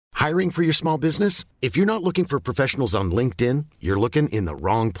Hiring for your small business? If you're not looking for professionals on LinkedIn, you're looking in the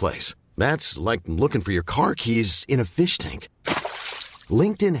wrong place. That's like looking for your car keys in a fish tank.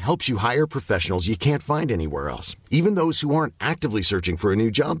 LinkedIn helps you hire professionals you can't find anywhere else, even those who aren't actively searching for a new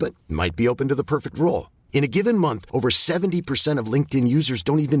job but might be open to the perfect role. In a given month, over 70% of LinkedIn users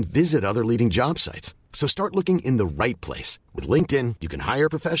don't even visit other leading job sites. So start looking in the right place. With LinkedIn, you can hire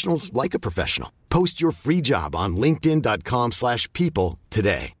professionals like a professional. Post your free job on linkedin.com/people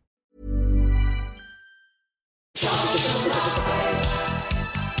today.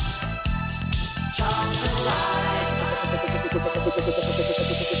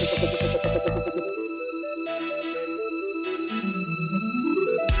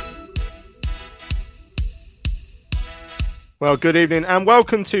 Well, good evening and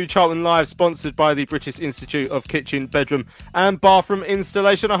welcome to Charlton Live, sponsored by the British Institute of Kitchen, Bedroom and Bathroom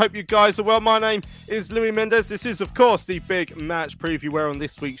Installation. I hope you guys are well. My name is Louis Mendes. This is, of course, the big match preview where on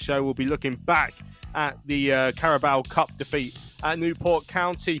this week's show we'll be looking back at the Carabao Cup defeat at Newport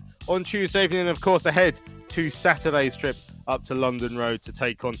County on Tuesday evening and, of course, ahead to Saturday's trip up to London Road to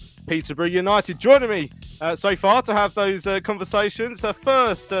take on Peterborough United. Joining me so far to have those conversations.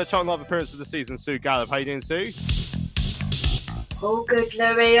 First Charlton Live appearance of the season, Sue Gallup. How you doing, Sue? All good,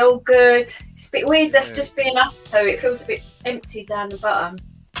 Louis, all good. It's a bit weird that's just being us though. It feels a bit empty down the bottom.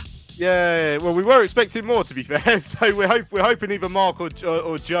 Yeah, well, we were expecting more, to be fair. So we're hoping either Mark or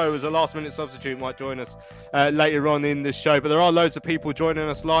Joe as a last-minute substitute might join us later on in the show. But there are loads of people joining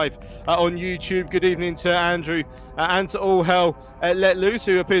us live on YouTube. Good evening to Andrew and to All Hell Let Loose,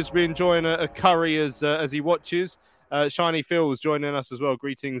 who appears to be enjoying a curry as he watches. Shiny Phil's joining us as well.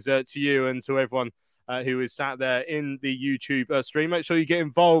 Greetings to you and to everyone who is sat there in the YouTube stream. Make sure you get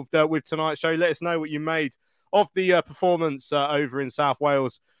involved with tonight's show. Let us know what you made of the performance over in South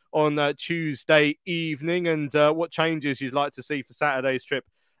Wales on Tuesday evening and what changes you'd like to see for Saturday's trip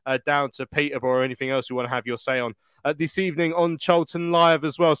down to Peterborough or anything else you want to have your say on this evening on Charlton Live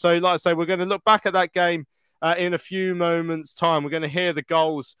as well. So like I say, we're going to look back at that game in a few moments' time. We're going to hear the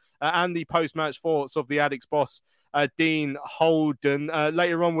goals and the post-match thoughts of the Addicts boss, Dean Holden.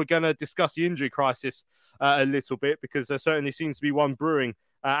 Later on, we're going to discuss the injury crisis a little bit because there certainly seems to be one brewing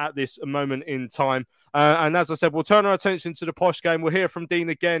at this moment in time. And as I said, we'll turn our attention to the posh game. We'll hear from Dean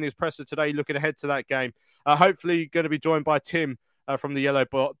again, his presser today, looking ahead to that game. Hopefully going to be joined by Tim from the Yellow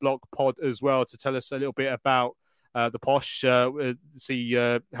Block pod as well to tell us a little bit about the posh, see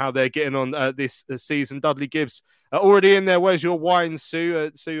how they're getting on this season. Dudley Gibbs already in there. Where's your wine,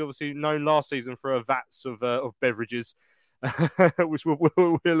 Sue? Sue, obviously known last season for her vats of beverages, which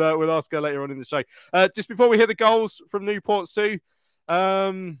we'll ask her later on in the show. Just before we hear the goals from Newport, Sue,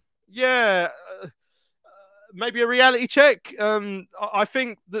 maybe a reality check. I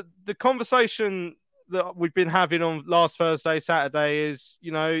think that the conversation that we've been having on last Thursday, Saturday is,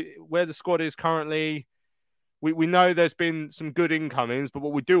 you know, where the squad is currently. We know there's been some good incomings, but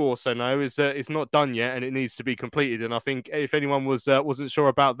what we do also know is that it's not done yet and it needs to be completed. And I think if anyone wasn't sure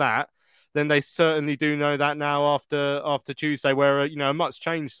about that, then they certainly do know that now after Tuesday, where a much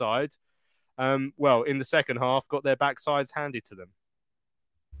changed side, in the second half, got their backsides handed to them.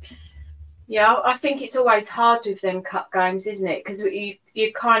 Yeah, I think it's always hard with them cup games, isn't it? Because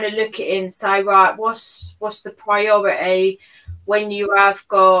you kind of look at it and say, right, what's the priority when you have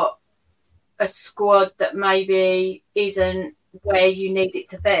got a squad that maybe isn't where you need it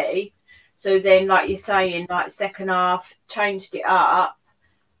to be. So then, like you're saying, like second half, changed it up.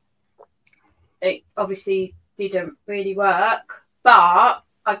 It obviously didn't really work. But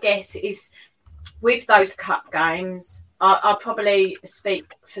I guess it's with those cup games, I'll probably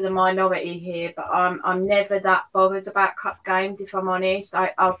speak for the minority here, but I'm never that bothered about cup games, if I'm honest.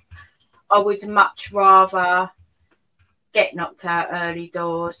 I would much rather get knocked out early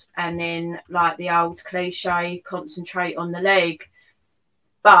doors and then, like the old cliche, concentrate on the league.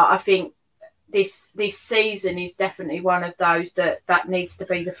 But I think this season is definitely one of those that needs to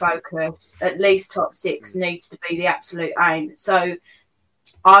be the focus. At least top six needs to be the absolute aim. So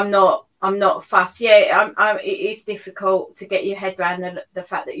I'm not fussed. Yeah, it is difficult to get your head around the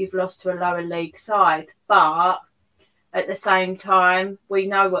fact that you've lost to a lower league side, but at the same time, we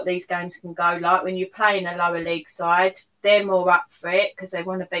know what these games can go like. When you're playing a lower league side, they're more up for it because they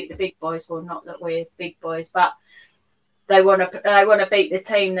want to beat the big boys. Well, not that we're big boys, but they want to beat the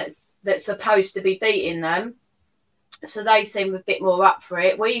team that's supposed to be beating them. So they seem a bit more up for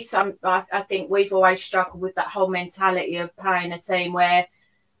it. I think we've always struggled with that whole mentality of playing a team where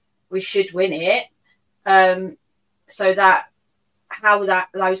we should win it. So that how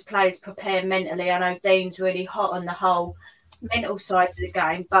those players prepare mentally. I know Dean's really hot on the whole mental side of the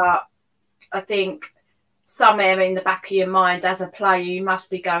game, but I think somewhere in the back of your mind as a player, you must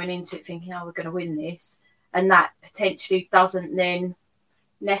be going into it thinking, oh, we're going to win this. And that potentially doesn't then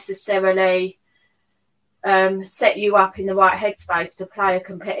necessarily set you up in the right headspace to play a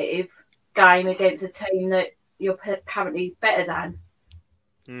competitive game against a team that you're apparently better than.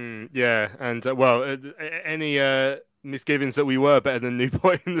 Yeah, and any misgivings that we were better than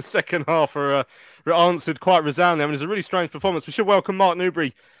Newport in the second half are answered quite resoundingly. I mean, it's a really strange performance. We should welcome Mark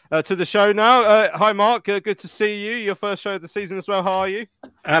Newbury to the show now. Hi, Mark. Good to see you. Your first show of the season as well. How are you?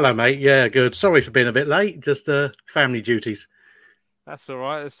 Hello, mate. Yeah, good. Sorry for being a bit late. Just family duties. That's all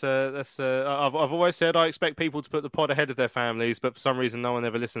right. I've always said I expect people to put the pod ahead of their families, but for some reason, no one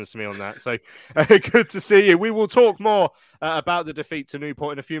ever listens to me on that. So good to see you. We will talk more about the defeat to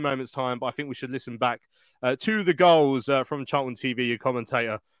Newport in a few moments' time, but I think we should listen back to the goals from Charlton TV. Your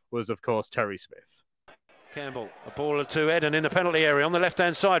commentator was, of course, Terry Smith. Campbell, a ball to Eden in the penalty area on the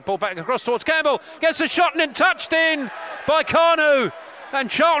left-hand side. Ball back across towards Campbell. Gets the shot and then touched in by Carnu. And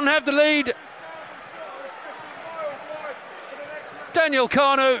Charlton have the lead. Daniel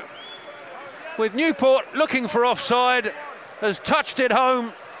Carnu, with Newport looking for offside, has touched it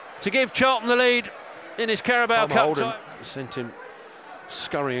home to give Charlton the lead in his Carabao Cup tie. Sent him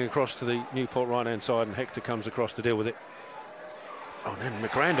scurrying across to the Newport right-hand side, and Hector comes across to deal with it. Oh, and then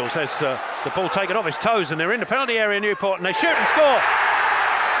McGrandles has the ball taken off his toes, and they're in the penalty area, Newport, and they shoot and score.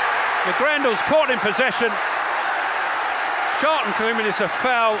 McGrandles caught in possession. Charlton committing a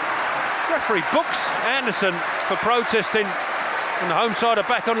foul. Referee books Anderson for protesting, and the home side are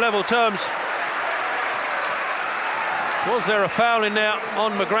back on level terms. Was there a foul in there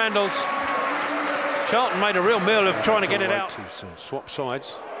on McGrandles? Charlton made a real meal of trying to get it out. He's swapped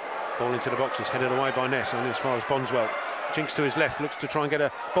sides. Ball into the boxes, headed away by Ness, only as far as Bonswell. Jinks to his left, looks to try and get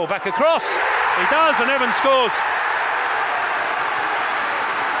a ball back across. He does, and Evans scores.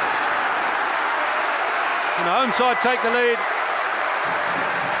 And the home side take the lead.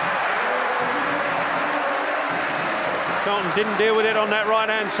 Charlton didn't deal with it on that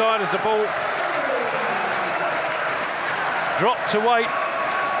right-hand side as the ball dropped to Waite,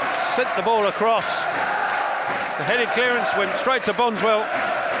 sent the ball across. The headed clearance went straight to Bonswell,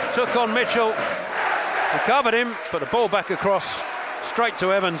 took on Mitchell, recovered him, but the ball back across, straight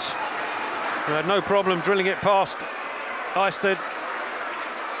to Evans, who had no problem drilling it past Eisted.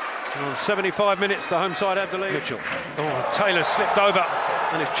 On 75 minutes, the home side have the lead. Mitchell. Oh, Taylor slipped over,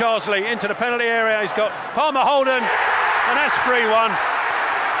 and it's Charsley into the penalty area. He's got Palmer Holden. And that's 3-1.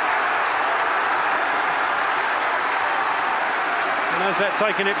 And has that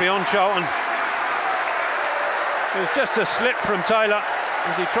taken it beyond Charlton? It was just a slip from Taylor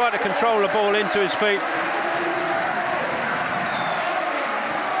as he tried to control the ball into his feet.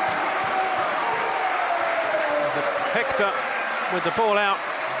 Hector with the ball out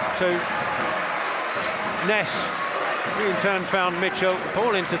to Ness. He in turn found Mitchell.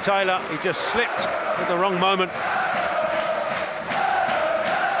 Ball into Taylor. He just slipped at the wrong moment.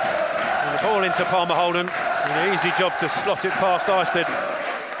 Ball into Palmer Holden, an easy job to slot it past Eisted.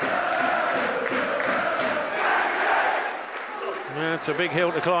 Yeah, it's a big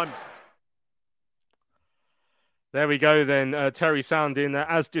hill to climb. There we go then. Terry sounding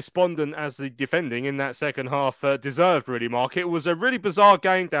as despondent as the defending in that second half deserved, really, Mark. It was a really bizarre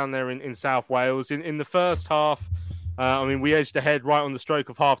game down there in South Wales. In the first half, we edged ahead right on the stroke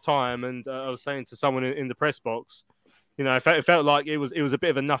of half-time, and I was saying to someone in the press box, you know, it felt like it was a bit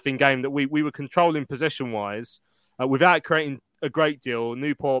of a nothing game, that we were controlling possession-wise without creating a great deal.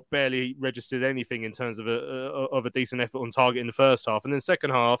 Newport barely registered anything in terms of a decent effort on target in the first half. And then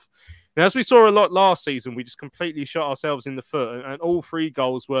second half, as we saw a lot last season, we just completely shot ourselves in the foot, and all 3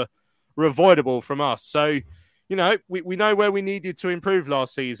 goals were avoidable from us. So, you know, we know where we needed to improve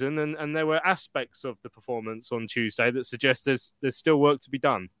last season, and there were aspects of the performance on Tuesday that suggest there's still work to be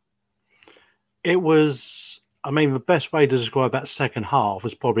done. It was... the best way to describe that second half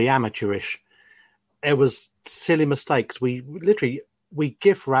was probably amateurish. It was silly mistakes. We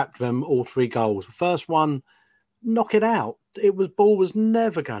gift wrapped them all 3 goals. The first one, knock it out. Ball was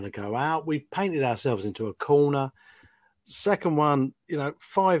never going to go out. We painted ourselves into a corner. Second one,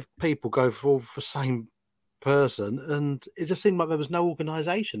 5 people go for the same person, and it just seemed like there was no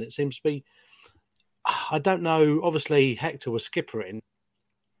organisation. It seems to be, I don't know. Obviously, Hector was skippering.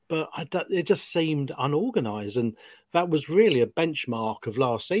 But it just seemed unorganised, and that was really a benchmark of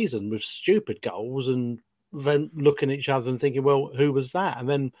last season with stupid goals, and then looking at each other and thinking, well, who was that? And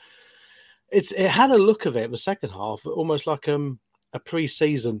then it had a look of it, the second half, almost like a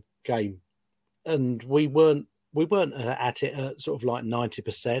pre-season game, and we weren't at it at sort of like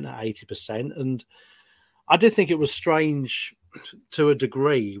 90%, at 80%, and I did think it was strange to a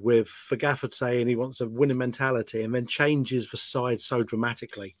degree with the gaffer saying he wants a winning mentality and then changes the side so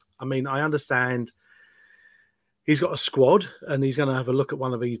dramatically. I mean, I understand he's got a squad and he's going to have a look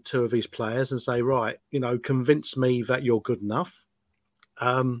at two of these players and say, right, convince me that you're good enough.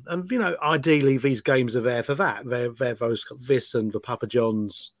 And, ideally these games are there for that. They're this and the Papa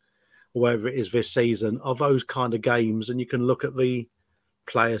John's, or whatever it is this season, are those kind of games, and you can look at the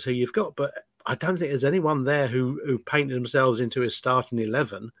players who you've got. But I don't think there's anyone there who painted themselves into his starting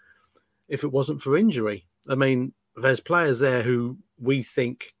 11 if it wasn't for injury. I mean, there's players there who we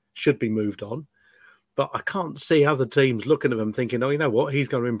think should be moved on, but I can't see other teams looking at them thinking, oh, you know what, he's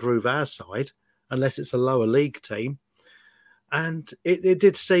going to improve our side, unless it's a lower league team. And it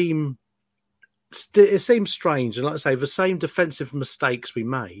did seem... It seems strange. And like I say, the same defensive mistakes we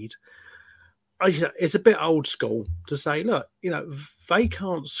made, it's a bit old school to say, look, they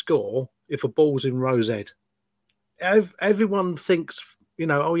can't score if a ball's in Rose Ed. Everyone thinks,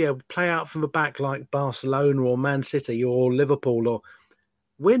 oh yeah, play out from the back like Barcelona or Man City or Liverpool. Or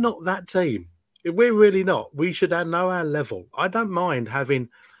we're not that team. We're really not. We should know our level. I don't mind having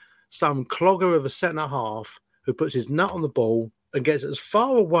some clogger of a centre half who puts his nut on the ball and gets as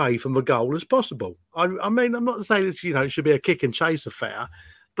far away from the goal as possible. I mean, I'm not saying this, it should be a kick and chase affair,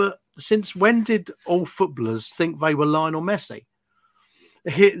 but since when did all footballers think they were Lionel Messi?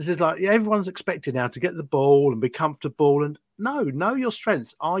 It's just like everyone's expected now to get the ball and be comfortable. And no, know your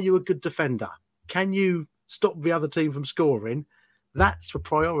strengths. Are you a good defender? Can you stop the other team from scoring? That's the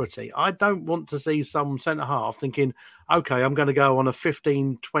priority. I don't want to see some centre-half thinking, okay, I'm going to go on a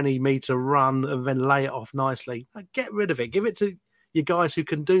 15, 20-metre run and then lay it off nicely. Get rid of it. Give it to your guys who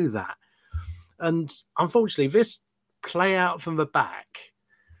can do that. And unfortunately, this play out from the back,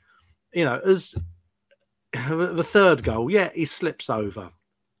 as the third goal, yeah, he slips over.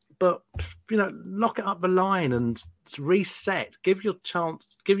 But, lock it up the line and reset. Give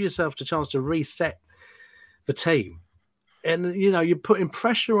yourself the chance to reset the team. And, you're putting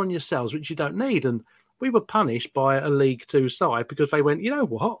pressure on yourselves, which you don't need. And we were punished by a League Two side because they went, you know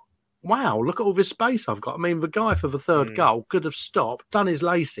what? Wow, look at all this space I've got. I mean, the guy for the third goal could have stopped, done his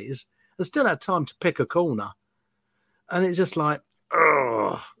laces, and still had time to pick a corner. And it's just like,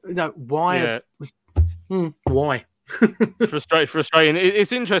 why? Yeah. Why? Frustrating.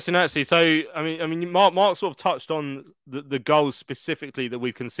 It's interesting, actually. So, I mean, Mark sort of touched on the goals specifically that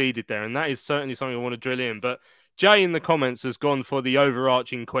we conceded there, and that is certainly something I want to drill in. But Jay in the comments has gone for the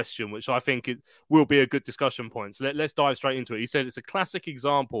overarching question, which I think will be a good discussion point. So let's dive straight into it. He said it's a classic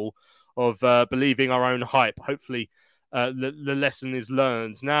example of believing our own hype. Hopefully, the lesson is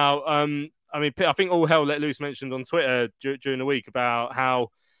learned. Now, I mean, I think All Hell Let Loose mentioned on Twitter during the week about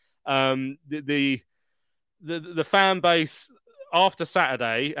how the fan base after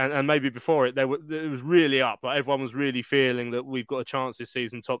Saturday and maybe before it, it was really up. Like everyone was really feeling that we've got a chance this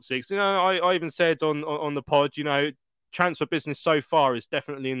season, top six. I even said on the pod, transfer business so far is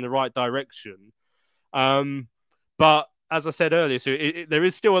definitely in the right direction. But as I said earlier, so there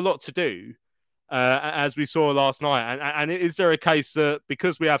is still a lot to do, as we saw last night. And is there a case that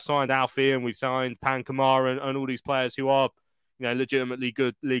because we have signed Alfie and we've signed Pan Kamara and all these players who are, legitimately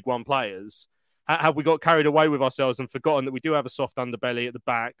good League One players, have we got carried away with ourselves and forgotten that we do have a soft underbelly at the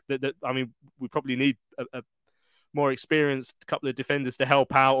back? I mean, we probably need a more experienced couple of defenders to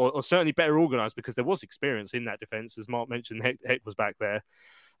help out, or certainly better organised, because there was experience in that defence, as Mark mentioned. Heck was back there,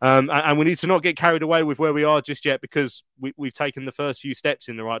 and we need to not get carried away with where we are just yet, because we've taken the first few steps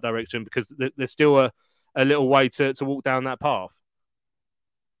in the right direction, because there's still a little way to walk down that path.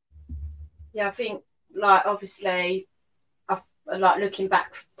 Yeah, I think obviously. Looking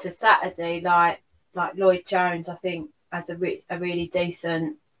back to Saturday, like Lloyd Jones, I think had a really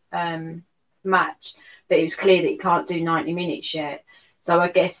decent match, but it was clear that he can't do 90 minutes yet. So I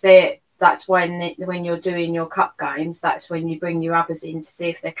guess that's when you're doing your cup games, that's when you bring your others in to see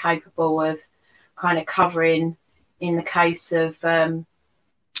if they're capable of kind of covering in the case of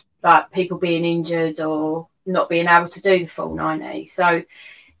people being injured or not being able to do the full 90. So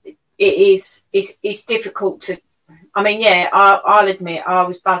it's difficult to. I mean, yeah, I'll admit I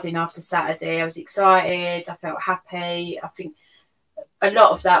was buzzing after Saturday. I was excited. I felt happy. I think a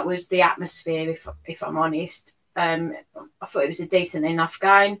lot of that was the atmosphere, if I'm honest. I thought it was a decent enough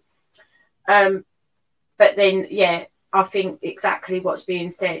game. But then, yeah, I think exactly what's being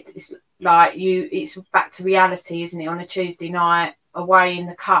said. It's it's back to reality, isn't it? On a Tuesday night away in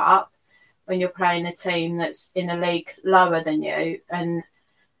the cup when you're playing a team that's in a league lower than you, and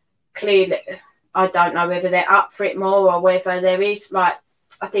clearly. I don't know whether they're up for it more or whether there is, I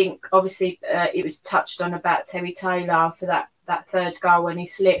think obviously it was touched on about Terry Taylor for that third goal when he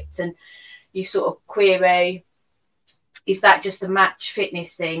slipped, and you sort of query is that just a match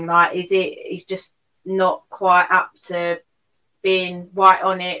fitness thing? Like, he's just not quite up to being right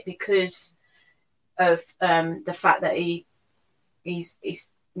on it because of the fact that he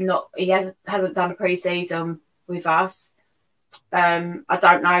hasn't done a pre-season with us. I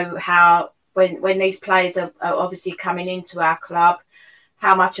don't know how when these players are obviously coming into our club,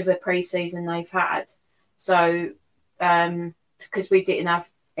 how much of a pre-season they've had. So because we didn't have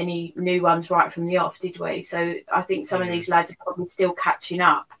any new ones right from the off, did we? So I think some of these lads are probably still catching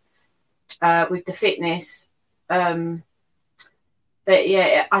up with the fitness. But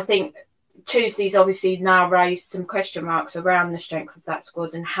yeah, I think Tuesday's obviously now raised some question marks around the strength of that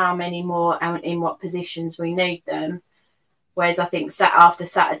squad and how many more and in what positions we need them. Whereas I think after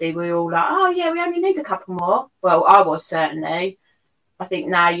Saturday, we were all like, oh yeah, we only need a couple more. Well, I was certainly. I think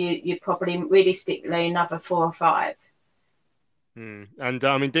now you probably realistically another 4 or 5. And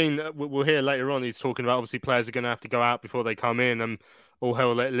I mean, Dean, we'll hear later on, he's talking about obviously players are going to have to go out before they come in. And all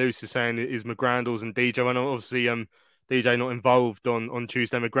hell let loose is saying is McGrandles and DJ. And obviously DJ not involved on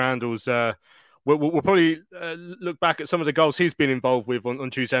Tuesday. McGrandles, we'll probably look back at some of the goals he's been involved with on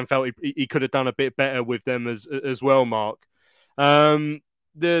Tuesday and felt he could have done a bit better with them as well, Mark.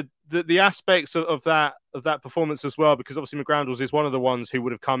 The aspects of that performance as well, because obviously McGrandles is one of the ones who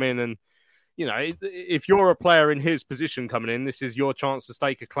would have come in and, you know, if you're a player in his position coming in, this is your chance to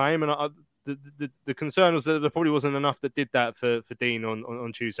stake a claim. And the concern was that there probably wasn't enough that did that for Dean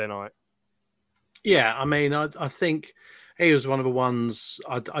on Tuesday night. Yeah, I mean, I think he was one of the ones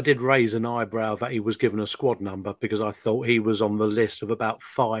I did raise an eyebrow that he was given a squad number because I thought he was on the list of about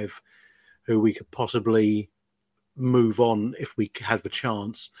 5 who we could possibly move on if we had the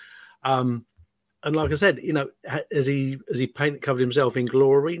chance. And like I said, you know, has he covered himself in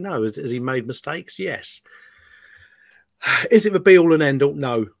glory? No. Has he made mistakes? Yes. Is it the be all and end all?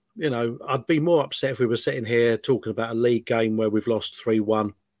 No. You know, I'd be more upset if we were sitting here talking about a league game where we've lost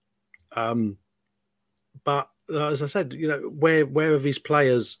 3-1. But as I said, you know, where are these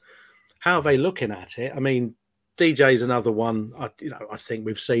players? How are they looking at it? I mean, DJ's another one. I think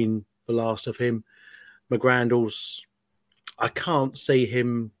we've seen the last of him. McGrandles, I can't see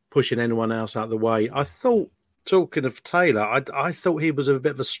him pushing anyone else out of the way. I thought, talking of Taylor, I thought he was a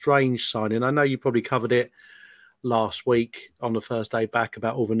bit of a strange signing. I know you probably covered it last week on the first day back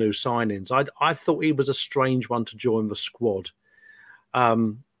about all the new signings. I thought he was a strange one to join the squad. I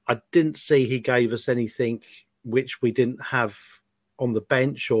didn't see he gave us anything which we didn't have on the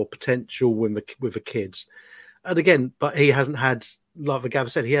bench or potential with the kids. And again, but he hasn't had, like the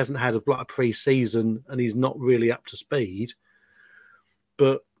Gav said, he hasn't had a pre-season and he's not really up to speed.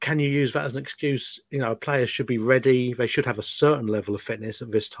 But can you use that as an excuse? You know, players should be ready. They should have a certain level of fitness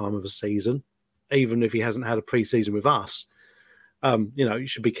at this time of the season, even if he hasn't had a pre-season with us. You know, you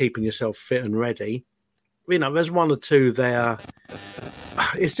should be keeping yourself fit and ready. You know, there's 1 or 2 there.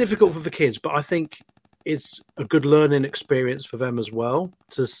 It's difficult for the kids, but I think it's a good learning experience for them as well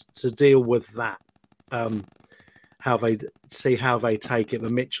to deal with that. How they take it,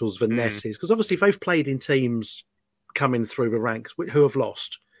 the Mitchells, the Nesses, because obviously they've played in teams coming through the ranks who have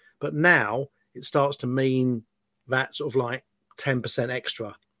lost, but now it starts to mean that sort of like 10%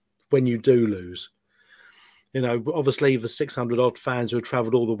 extra when you do lose. You know, obviously the 600 odd fans who have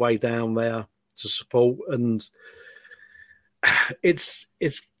travelled all the way down there to support, and it's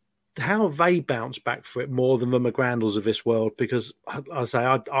how they bounce back for it more than the McGrandles of this world, because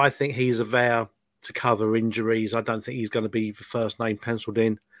I think he's there to cover injuries. I don't think he's going to be the first name penciled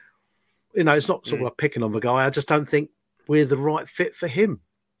in. You know, it's not sort of like picking on the guy. I just don't think we're the right fit for him.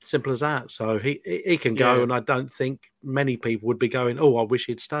 Simple as that. So he can go, and I don't think many people would be going, oh, I wish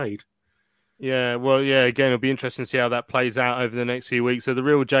he'd stayed. Yeah, well, yeah, again, it'll be interesting to see how that plays out over the next few weeks. So the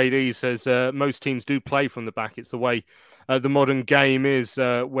real JD says most teams do play from the back. It's the way the modern game is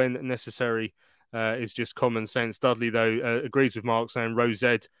when necessary. Is just common sense. Dudley, though, agrees with Mark saying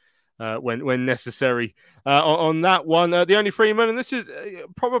Rosette when necessary. On that one, the only Freeman, and this is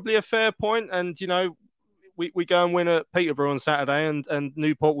probably a fair point, and, you know, we go and win at Peterborough on Saturday, and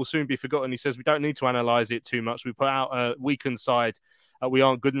Newport will soon be forgotten. He says we don't need to analyse it too much. We put out a weakened side. We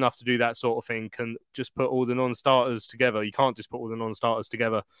aren't good enough to do that sort of thing. Can just put all the non-starters together. You can't just put all the non-starters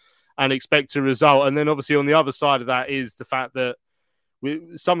together and expect a result. And then obviously on the other side of that is the fact that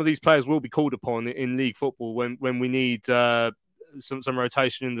some of these players will be called upon in league football when we need some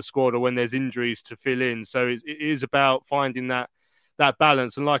rotation in the squad or when there's injuries to fill in. So it is about finding that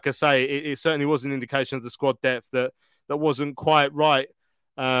balance. And like I say, it certainly was an indication of the squad depth that wasn't quite right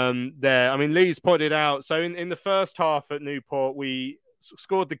there. I mean, Lee's pointed out, so in the first half at Newport, we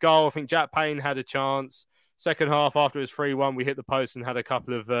scored the goal. I think Jack Payne had a chance. second half, after it was 3-1, we hit the post and had a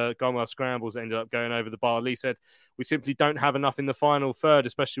couple of goalmouth scrambles that ended up going over the bar. Lee said, we simply don't have enough in the final third,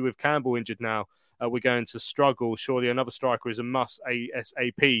 especially with Campbell injured now. We're going to struggle. Surely another striker is a must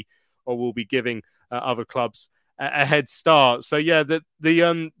ASAP, or we'll be giving other clubs a head start. So yeah,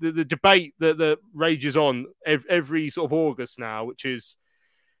 the debate that rages on every sort of August now, which is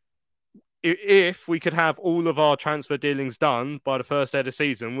if we could have all of our transfer dealings done by the first day of the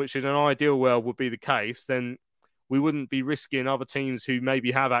season, which in an ideal world would be the case, then we wouldn't be risking other teams who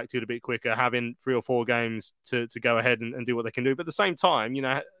maybe have acted a bit quicker having 3 or 4 games to go ahead and do what they can do. But at the same time,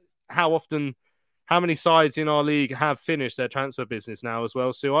 how many sides in our league have finished their transfer business now as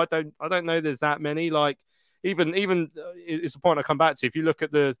well? So I don't know there's that many. Like even it's a point I come back to. If you look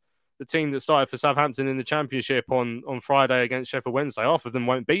at the team that started for Southampton in the Championship on Friday against Sheffield Wednesday, half of them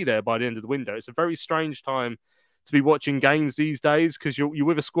won't be there by the end of the window. It's a very strange time to be watching games these days because you're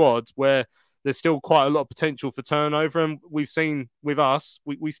with a squad where there's still quite a lot of potential for turnover, and we've seen with us,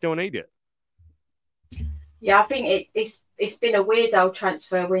 we still need it. Yeah, I think it's been a weird old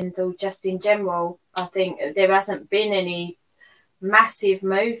transfer window just in general. I think there hasn't been any massive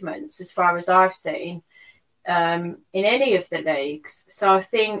movements as far as I've seen in any of the leagues. So I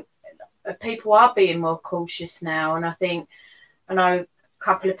think people are being more cautious now. And I know a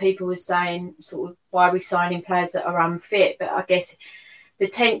couple of people were saying sort of why are we signing players that are unfit? But I guess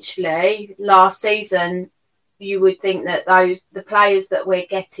potentially last season you would think that the players that we're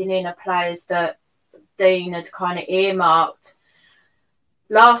getting in are players that Dean had kind of earmarked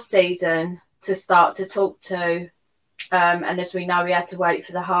last season to start to talk to, and as we know, we had to wait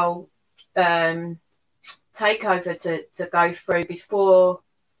for the whole takeover to go through before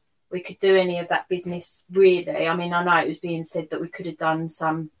we could do any of that business, really. I mean, I know it was being said that we could have done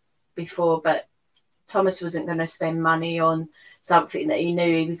some before, but Thomas wasn't going to spend money on something that he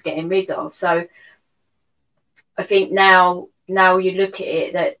knew he was getting rid of. So I think now you look at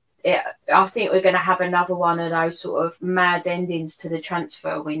it, that I think we're going to have another one of those sort of mad endings to the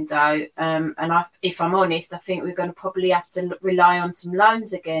transfer window. And if I'm honest, I think we're going to probably have to rely on some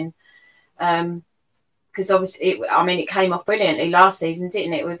loans again. Because obviously, it came off brilliantly last season,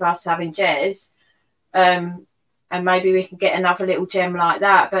 didn't it, with us having Jez? And maybe we can get another little gem like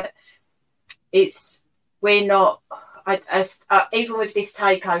that. But we're not, even with this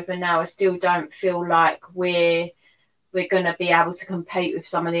takeover now, I still don't feel like we're going to be able to compete with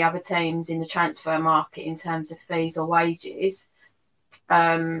some of the other teams in the transfer market in terms of fees or wages.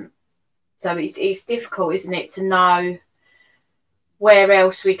 So it's difficult, isn't it, to know where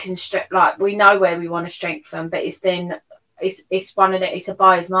else we can we know where we want to strengthen, but it's a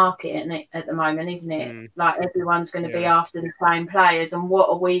buyer's market, isn't it, at the moment, isn't it? Like everyone's going to be after the same players, and what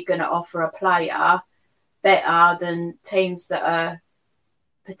are we going to offer a player better than teams that are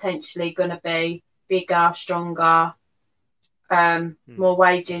potentially going to be bigger, stronger, more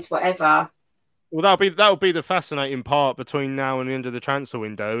wages, whatever. Well, that'll be the fascinating part between now and the end of the transfer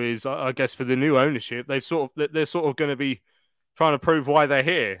window. Is I guess for the new ownership, they're sort of going to be trying to prove why they're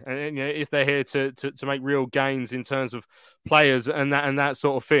here, and if they're here to make real gains in terms of players and that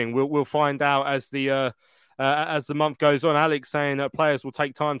sort of thing. We'll find out as the month goes on. Alex saying that players will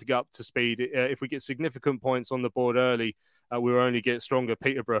take time to get up to speed. If we get significant points on the board early, we'll only get stronger.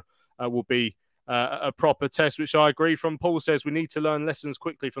 Peterborough will be a proper test, which I agree. From Paul says we need to learn lessons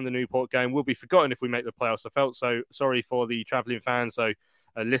quickly from the Newport game. We'll be forgotten if we make the playoffs. I felt so sorry for the travelling fans. So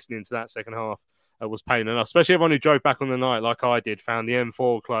listening to that second half was pain enough, especially everyone who drove back on the night like I did, found the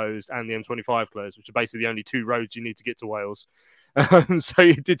M4 closed and the M25 closed, which are basically the only 2 roads you need to get to Wales. So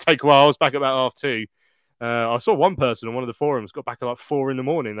it did take a while. I was back about 2:30. I saw one person on one of the forums got back at like 4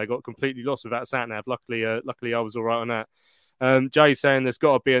 a.m. They got completely lost without sat nav. Luckily I was all right on that. Jay saying there's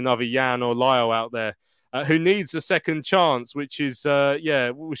got to be another Jan or Lyle out there who needs a second chance, which is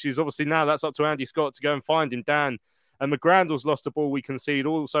obviously now that's up to Andy Scott to go and find him. Dan and McGrandles lost the ball we concede.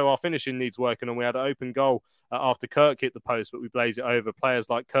 Also, our finishing needs working on. We had an open goal after Kirk hit the post, but we blaze it over.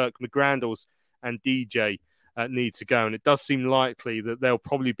 Players like Kirk, McGrandles, and DJ need to go, and it does seem likely that they'll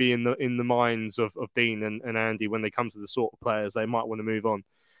probably be in the minds of Dean and Andy when they come to the sort of players they might want to move on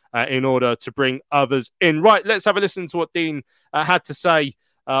in order to bring others in. Right, let's have a listen to what Dean had to say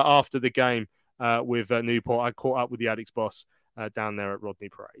after the game with Newport. I caught up with the Addicts boss down there at Rodney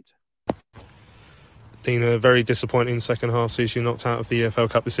Parade. Dean, a very disappointing second half sees you knocked out of the EFL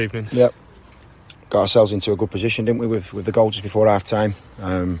Cup this evening. Yep. Got ourselves into a good position, didn't we, with the goal just before half time.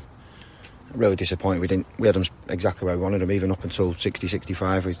 Really disappointed. We had them exactly where we wanted them, even up until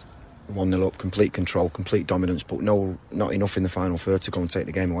 60-65. We 1-0 up, complete control, complete dominance, but not enough in the final third to go and take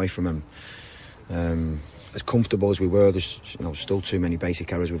the game away from them. as comfortable as we were, there's still too many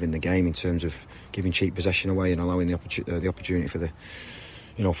basic errors within the game in terms of giving cheap possession away and allowing the opportunity for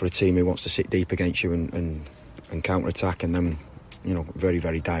for a team who wants to sit deep against you and counter attack, and then very,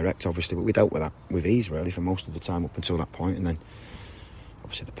 very direct, obviously. But we dealt with that with ease really for most of the time up until that point, and then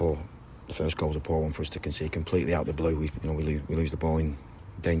obviously the first goal's a poor one for us to concede completely out of the blue. We lose the ball in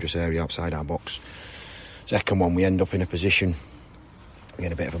dangerous area outside our box. Second one, we end up in a position, we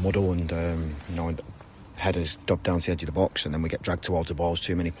get a bit of a muddle, and headers dubbed down to the edge of the box, and then we get dragged towards the balls,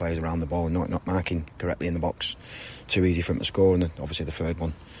 too many players around the ball and not marking correctly in the box, too easy for them to score. And then obviously the third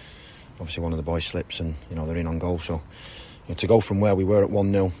one, one of the boys slips and they're in on goal. So to go from where we were at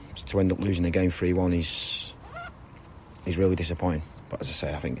 1-0 to end up losing the game 3-1 is really disappointing. But as I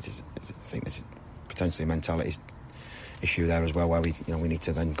say, I think there's potentially a mentality issue there as well, where we need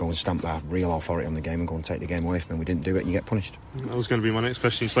to then go and stamp that real authority on the game and go and take the game away from them. We didn't do it, and you get punished. That was going to be my next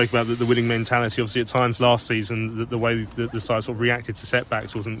question. You spoke about the winning mentality. Obviously, at times last season, the way the side sort of reacted to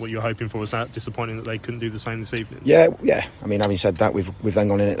setbacks wasn't what you were hoping for. Was that disappointing that they couldn't do the same this evening? Yeah. I mean, having said that, we've then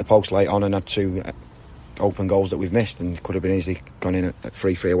gone in at the post late on and had two open goals that we've missed, and could have been easily gone in at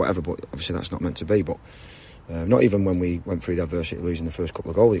 3-3 or whatever. But obviously, that's not meant to be. But not even when we went through the adversity of losing the first couple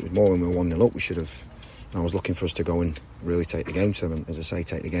of goals. It was more when we were 1-0 up. We should have. I was looking for us to go and really take the game to them, and as I say,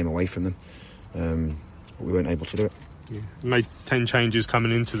 take the game away from them. But we weren't able to do it. Yeah. You made 10 changes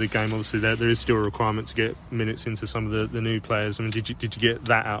coming into the game. Obviously, there is still a requirement to get minutes into some of the new players. I mean, did you get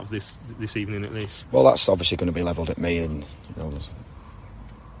that out of this evening at least? Well, that's obviously going to be levelled at me, and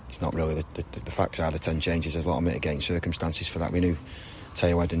it's not really the facts are the 10 changes. There's a lot of mitigating circumstances for that. We knew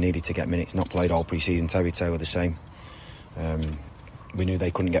Teo Eden needed to get minutes, not played all pre-season. Terry Taylor the same. We knew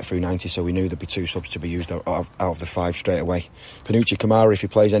they couldn't get through 90, so we knew there'd be 2 subs to be used out of the 5 straight away. Panucci Kamara, if he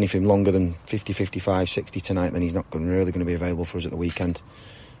plays anything longer than 50, 55, 60 tonight, then he's not really going to be available for us at the weekend.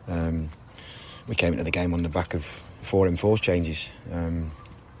 We came into the game on the back of 4 enforced changes.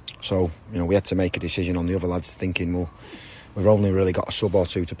 So we had to make a decision on the other lads, thinking, well, we've only really got a sub or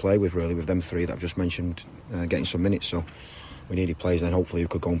 2 to play with, really, with them 3 that I've just mentioned getting some minutes. So we needed players then, hopefully, who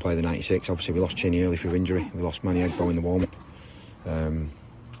could go and play the 96. Obviously, we lost Chinny early through injury. We lost Manny Egbo in the warm-up.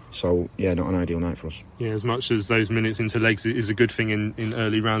 So not an ideal night for us. Yeah, as much as those minutes into legs is a good thing in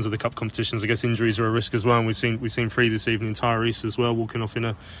early rounds of the cup competitions, I guess injuries are a risk as well, and we've seen 3 this evening. Tyrese as well, walking off in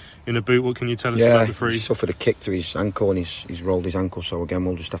a boot. What can you tell us about the 3? He suffered a kick to his ankle and he's rolled his ankle, so again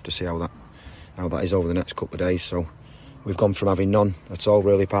we'll just have to see how that is over the next couple of days. So we've gone from having none at all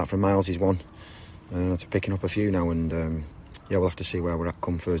really, apart from Miles' one, to picking up a few now, and we'll have to see where we're at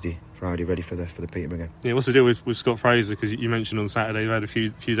come Thursday, Friday, ready for the Peterborough game. Yeah, what's the deal with Scott Fraser? Because you mentioned on Saturday they've had a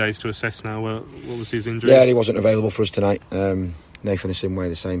few days to assess now. What was his injury? Yeah, he wasn't available for us tonight. Nathan Asimwe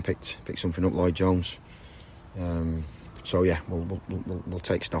the same, picked something up. Lloyd Jones. We'll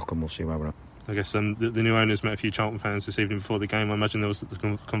take stock and we'll see where we're at. I guess the new owners met a few Charlton fans this evening before the game. I imagine there was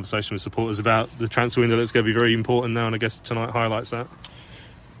the conversation with supporters about the transfer window that's going to be very important now, and I guess tonight highlights that.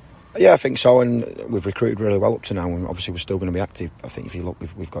 Yeah, I think so, and we've recruited really well up to now, and obviously we're still going to be active. I think if you look,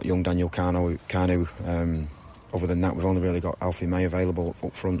 we've got young Daniel Kanu. Other than that, we've only really got Alfie May available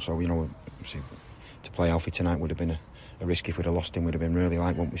up front, so obviously to play Alfie tonight would have been a risk. If we'd have lost him, would have been really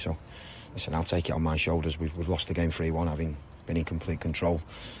light, wouldn't we? So listen, I'll take it on my shoulders. We've lost the game 3-1, having been in complete control.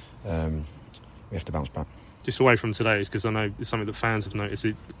 We have to bounce back. Just away from today, because I know it's something that fans have noticed.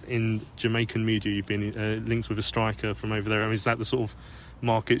 In Jamaican media, you've been linked with a striker from over there. I mean, is that the sort of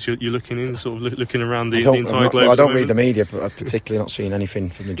markets you're looking in, sort of looking around the entire globe? I don't read the media, but I've particularly not seen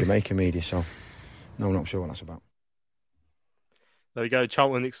anything from the Jamaican media, so no, I'm not sure what that's about. There we go,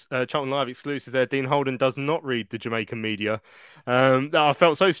 Charlton Live exclusive there. Dean Holden does not read the Jamaican media. I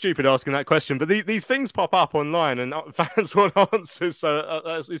felt so stupid asking that question, but these things pop up online and fans want answers, so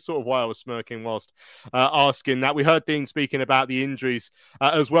that's sort of why I was smirking whilst asking that. We heard Dean speaking about the injuries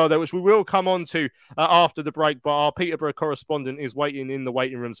as well, there, which we will come on to after the break, but our Peterborough correspondent is waiting in the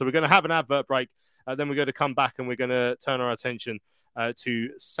waiting room, so we're going to have an advert break, then we're going to come back and we're going to turn our attention to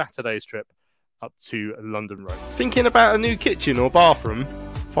Saturday's trip up to London Road. Thinking about a new kitchen or bathroom?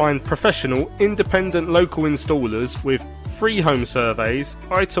 Find professional, independent local installers with free home surveys,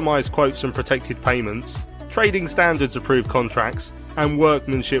 itemised quotes and protected payments, trading standards approved contracts, and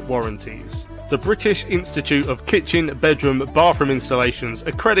workmanship warranties. The British Institute of Kitchen, Bedroom, Bathroom Installations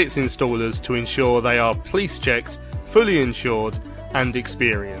accredits installers to ensure they are police checked, fully insured, and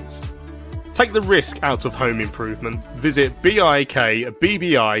experienced. Take the risk out of home improvement. Visit bikbbi.org.uk.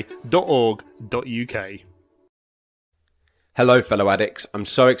 Hello fellow addicts, I'm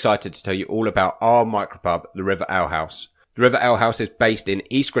so excited to tell you all about our micropub, the River Ale House. The River Ale House is based in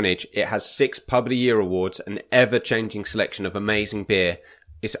East Greenwich. It has 6 Pub of the Year awards, an ever-changing selection of amazing beer,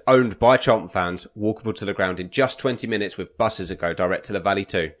 It's owned by Charlton fans, walkable to the ground in just 20 minutes with buses that go direct to the Valley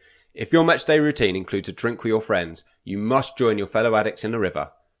too. If your matchday routine includes a drink with your friends, you must join your fellow addicts in the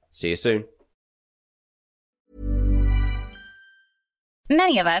river. See you soon.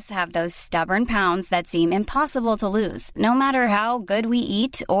 Many of us have those stubborn pounds that seem impossible to lose, no matter how good we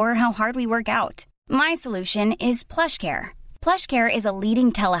eat or how hard we work out. My solution is PlushCare. PlushCare is a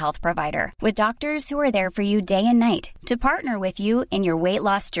leading telehealth provider with doctors who are there for you day and night to partner with you in your weight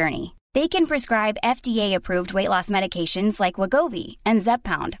loss journey. They can prescribe FDA-approved weight loss medications like Wegovy and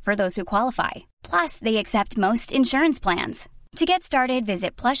Zepbound for those who qualify. Plus, they accept most insurance plans. To get started,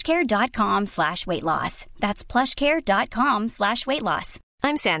 visit plushcare.com/weightloss. That's plushcare.com/weightloss.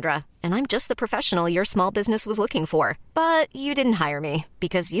 I'm Sandra, and I'm just the professional your small business was looking for. But you didn't hire me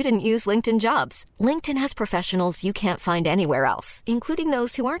because you didn't use LinkedIn Jobs. LinkedIn has professionals you can't find anywhere else, including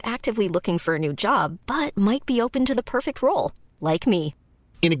those who aren't actively looking for a new job, but might be open to the perfect role, like me.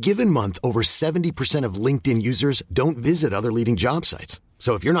 In a given month, over 70% of LinkedIn users don't visit other leading job sites.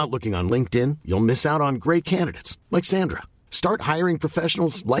 So if you're not looking on LinkedIn, you'll miss out on great candidates like Sandra. Start hiring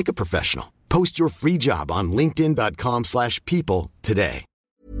professionals like a professional. Post your free job on linkedin.com/people today.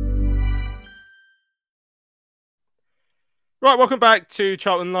 Right, welcome back to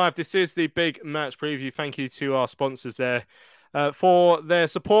Charlton Live. This is the big match preview. Thank you to our sponsors there for their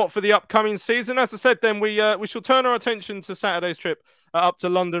support for the upcoming season. As I said, then we shall turn our attention to Saturday's trip up to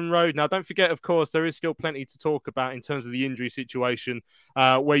London Road. Now, don't forget, of course, there is still plenty to talk about in terms of the injury situation,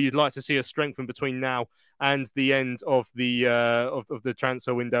 where you'd like to see us strengthen between now and the end of the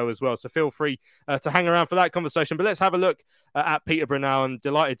transfer window as well. So feel free to hang around for that conversation. But let's have a look at Peterborough now. I'm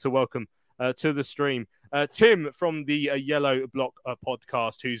delighted to welcome to the stream Tim from the Yellow Block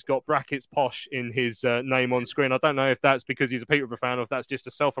podcast, who's got brackets posh in his name on screen. I don't know if that's because he's a Peterborough fan or if that's just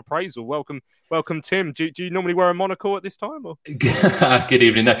a self-appraisal. Welcome, Tim. Do you normally wear a monocle at this time? Or? Good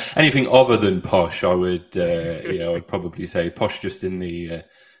evening. No, anything other than posh, I would I would probably say posh just in the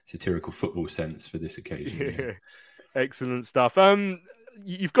satirical football sense for this occasion. Yeah. Excellent stuff.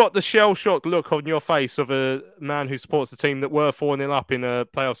 You've got the shell-shocked look on your face of a man who supports the team that were 4-0 up in a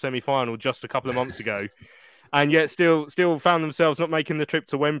playoff semi-final just a couple of months ago, and yet still found themselves not making the trip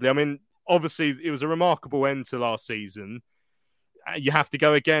to Wembley. I mean, obviously, it was a remarkable end to last season. You have to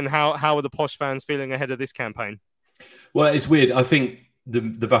go again. How are the Posh fans feeling ahead of this campaign? Well, it's weird. I think the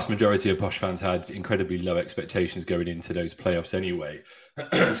vast majority of Posh fans had incredibly low expectations going into those playoffs anyway.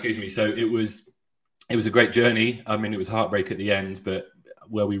 Excuse me. So it was a great journey. I mean, it was heartbreak at the end, but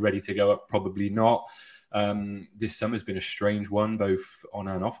were we ready to go up? Probably not. This summer's been a strange one, both on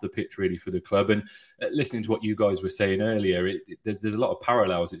and off the pitch, really, for the club. And listening to what you guys were saying earlier, there's a lot of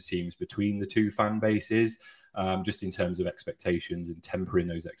parallels, it seems, between the two fan bases, just in terms of expectations and tempering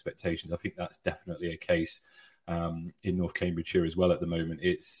those expectations. I think that's definitely a case in North Cambridgeshire as well at the moment.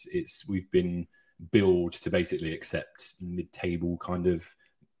 We've been billed to basically accept mid-table kind of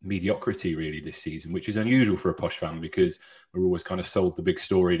mediocrity really this season, which is unusual for a Posh fan because we're always kind of sold the big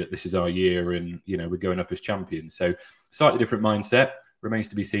story that this is our year and we're going up as champions. So slightly different mindset. Remains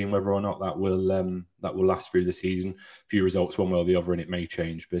to be seen whether or not that will last through the season. A few results one way or the other and it may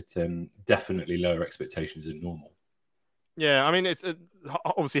change, but definitely lower expectations than normal. Yeah, I mean, it's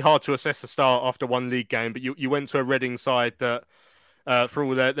obviously hard to assess the start after one league game, but you went to a Reading side that for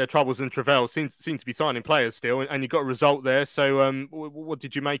all their troubles and travails, seem to be signing players still, and you got a result there. So what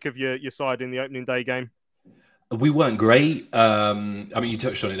did you make of your side in the opening day game? We weren't great. I mean, you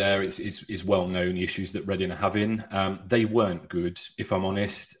touched on it there. It's well known the issues that Reading are having. They weren't good, if I'm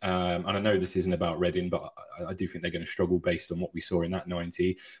honest. And I know this isn't about Reading, but I do think they're going to struggle based on what we saw in that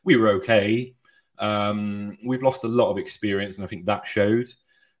 90. We were okay. We've lost a lot of experience, and I think that showed.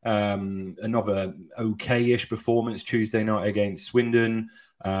 Another okay-ish performance Tuesday night against Swindon.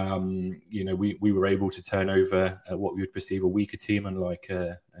 We were able to turn over what we would perceive a weaker team, unlike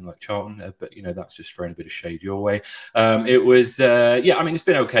Charlton. But that's just throwing a bit of shade your way. It's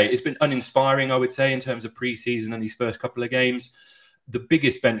been okay. It's been uninspiring, I would say, in terms of pre-season and these first couple of games. The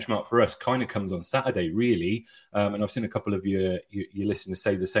biggest benchmark for us kind of comes on Saturday, really. And I've seen a couple of your listeners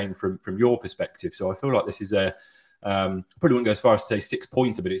say the same from your perspective. So I feel like this is probably wouldn't go as far as to say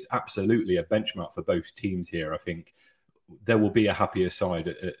 6-pointer, but it's absolutely a benchmark for both teams here. I think there will be a happier side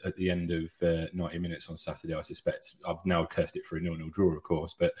at the end of 90 minutes on Saturday, I suspect. I've now cursed it for a 0-0 draw, of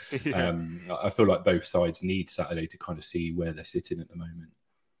course, but I feel like both sides need Saturday to kind of see where they're sitting at the moment.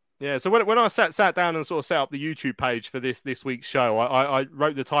 Yeah, so when I sat down and sort of set up the YouTube page for this week's show, I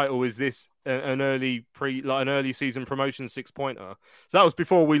wrote the title, "Is this an early season promotion 6-pointer?" So that was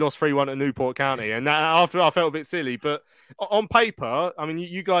before we lost 3-1 at Newport County, and after I felt a bit silly. But on paper, I mean,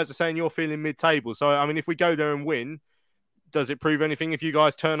 you guys are saying you're feeling mid-table. So I mean, if we go there and win, does it prove anything if you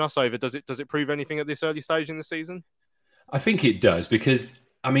guys turn us over? Does it prove anything at this early stage in the season? I think it does because,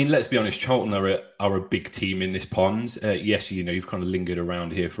 I mean, let's be honest, Charlton are a big team in this pond. Yes, you've kind of lingered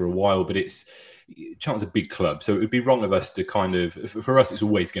around here for a while, but Charlton's a big club. So it would be wrong of us to for us, it's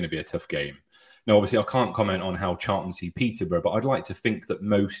always going to be a tough game. Now, obviously, I can't comment on how Charlton see Peterborough, but I'd like to think that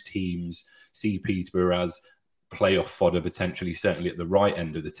most teams see Peterborough as playoff fodder, potentially, certainly at the right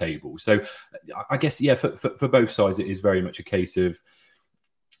end of the table. So I guess, for both sides, it is very much a case of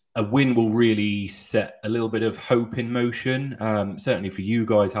a win will really set a little bit of hope in motion. Certainly for you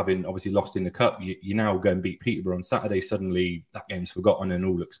guys, having obviously lost in the cup, you now go and beat Peterborough on Saturday. Suddenly that game's forgotten and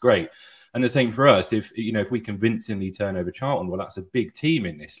all looks great. And the same for us. If we convincingly turn over Charlton, well, that's a big team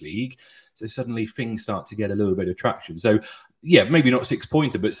in this league. So suddenly things start to get a little bit of traction. So yeah, maybe not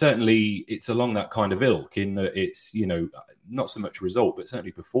 6-pointer, but certainly it's along that kind of ilk in that it's, not so much result, but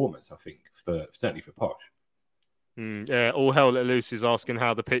certainly performance, I think, certainly for Posh. Yeah, all hell let loose is asking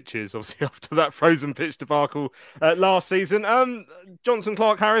how the pitch is, obviously, after that frozen pitch debacle last season. Jonson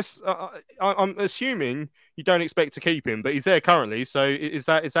Clarke-Harris, I'm assuming you don't expect to keep him, but he's there currently. So is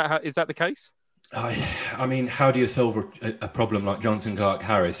that the case? I mean, how do you solve a problem like Jonson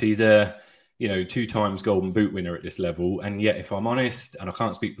Clarke-Harris? He's a 2 times Golden Boot winner at this level, and yet, if I'm honest, and I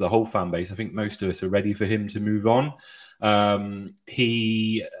can't speak for the whole fan base, I think most of us are ready for him to move on.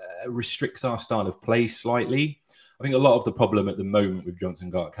 He restricts our style of play slightly. I think a lot of the problem at the moment with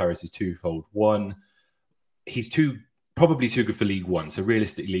Jonson Clarke-Harris is twofold. One, he's probably too good for League One. So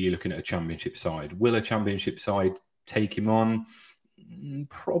realistically, you're looking at a Championship side. Will a Championship side take him on?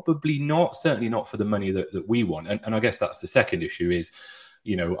 Probably not. Certainly not for the money that we want. And I guess that's the second issue is,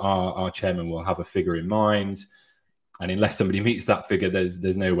 our chairman will have a figure in mind. And unless somebody meets that figure,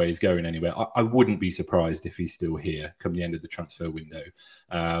 there's no way he's going anywhere. I wouldn't be surprised if he's still here come the end of the transfer window.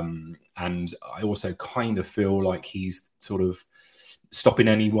 And I also kind of feel like he's sort of stopping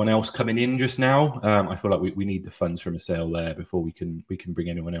anyone else coming in just now. I feel like we need the funds from a sale there before we can bring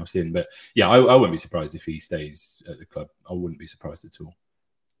anyone else in. But yeah, I wouldn't be surprised if he stays at the club. I wouldn't be surprised at all.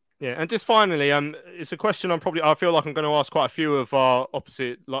 Yeah, and just finally, it's a question I feel like I'm going to ask quite a few of our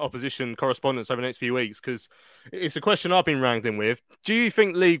opposition correspondents over the next few weeks, because it's a question I've been wrangling with. Do you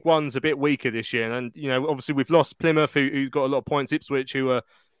think League One's a bit weaker this year? And obviously we've lost Plymouth, who's got a lot of points, Ipswich, who are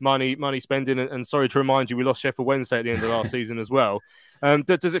money spending, and sorry to remind you, we lost Sheffield Wednesday at the end of last season as well.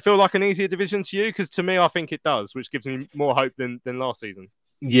 Does it feel like an easier division to you? Because to me, I think it does, which gives me more hope than last season.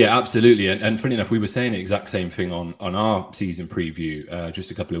 Yeah, absolutely. And funny enough, we were saying the exact same thing on our season preview just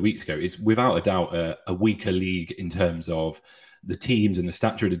a couple of weeks ago. It's without a doubt a weaker league in terms of the teams and the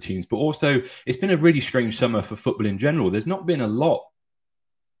stature of the teams, but also it's been a really strange summer for football in general. There's not been a lot,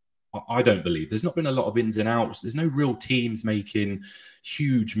 I don't believe, there's not been a lot of ins and outs. There's no real teams making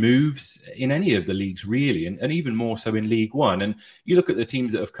huge moves in any of the leagues, really, and even more so in League One. And you look at the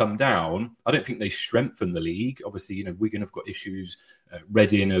teams that have come down, I don't think they strengthen the league. Obviously, Wigan have got issues.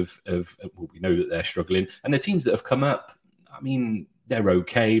 Reading we know that they're struggling. And the teams that have come up, I mean, they're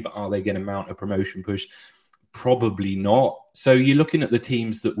okay, but are they going to mount a promotion push? Probably not. So you're looking at the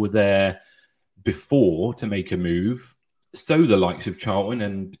teams that were there before to make a move. So the likes of Charlton,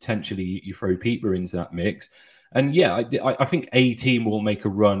 and potentially you throw Peterborough into that mix. And yeah, I think a team will make a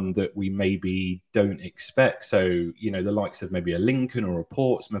run that we maybe don't expect. So, the likes of maybe a Lincoln or a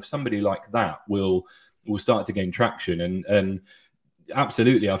Portsmouth, somebody like that will start to gain traction. And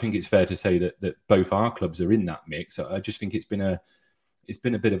absolutely, I think it's fair to say that both our clubs are in that mix. I just think it's been a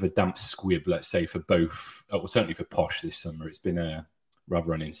bit of a damp squib, let's say, for both, or certainly for Posh this summer. It's been a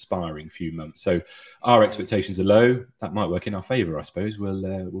rather uninspiring few months. So our expectations are low. That might work in our favour, I suppose.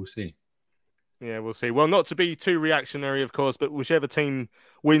 We'll see. Yeah, we'll see. Well, not to be too reactionary, of course, but whichever team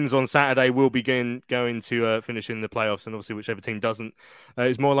wins on Saturday will begin going to finish in the playoffs, and obviously whichever team doesn't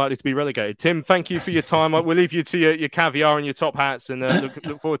is more likely to be relegated. Tim, thank you for your time. We'll leave you to your caviar and your top hats, and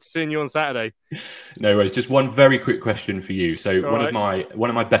look forward to seeing you on Saturday. No worries. Just one very quick question for you. So All one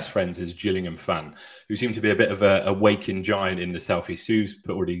of my best friends is a Gillingham fan, who seemed to be a bit of a waking giant in the southeast. Sue's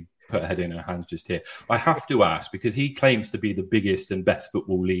already put her head in her hands just here. I have to ask, because he claims to be the biggest and best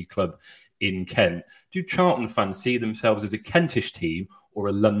football league club in Kent. Do Charlton fans see themselves as a Kentish team or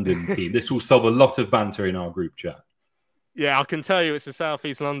a London team? This will solve a lot of banter in our group chat. Yeah, I can tell you it's a South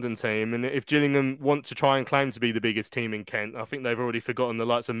East London team, and if Gillingham want to try and claim to be the biggest team in Kent, I think they've already forgotten the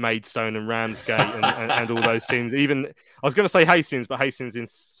likes of Maidstone and Ramsgate and all those teams. Even, I was going to say Hastings, but Hastings in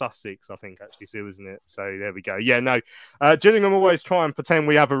Sussex, I think, actually, Sue, isn't it? So there we go. Yeah, no, Gillingham always try and pretend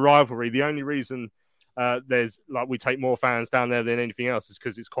we have a rivalry. The only reason we take more fans down there than anything else is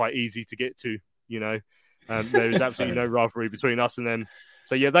because it's quite easy to get to, There is absolutely no rivalry between us and them.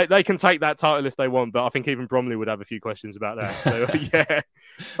 So, yeah, they can take that title if they want, but I think even Bromley would have a few questions about that. So, yeah,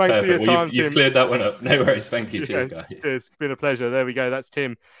 thanks for your time, Tim. You've cleared that one up. No worries. Thank you. Cheers, guys. It's been a pleasure. There we go. That's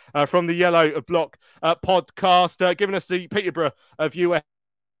Tim from the Yellow Block podcast, giving us the Peterborough view.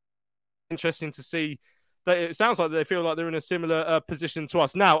 Interesting to see that it sounds like they feel like they're in a similar position to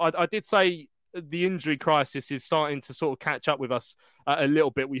us. Now, I did say the injury crisis is starting to sort of catch up with us a little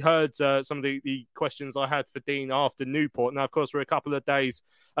bit. We heard some of the questions I had for Dean after Newport. Now, of course, we're a couple of days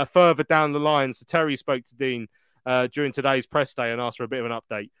further down the line. So Terry spoke to Dean during today's press day and asked for a bit of an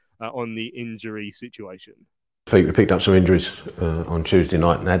update on the injury situation. We picked up some injuries on Tuesday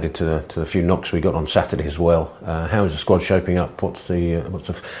night and added to the few knocks we got on Saturday as well. How is the squad shaping up? What's the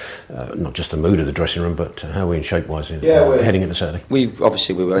not just the mood of the dressing room, but how are we in shape-wise heading into Saturday?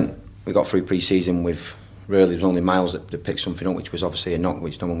 We got through pre-season with really there was only Miles that picked something up, which was obviously a knock,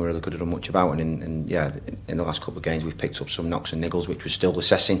 which no one really could have done much about. And in the last couple of games we've picked up some knocks and niggles, which we're still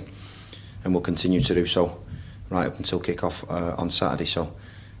assessing, and we'll continue to do so right up until kick-off on Saturday. So.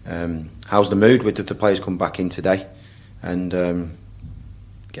 How's the mood? With the players come back in today and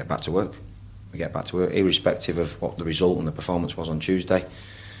get back to work. We get back to work, irrespective of what the result and the performance was on Tuesday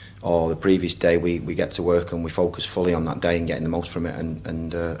or the previous day. We get to work and we focus fully on that day and getting the most from it.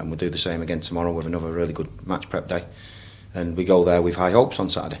 And we'll do the same again tomorrow with another really good match prep day. And we go there with high hopes on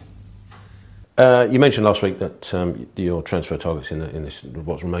Saturday. You mentioned last week that your transfer targets in this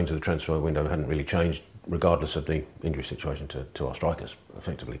what remains of the transfer window hadn't really changed, regardless of the injury situation to our strikers,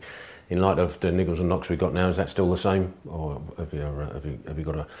 effectively. In light of the niggles and knocks we've got now, is that still the same, or have you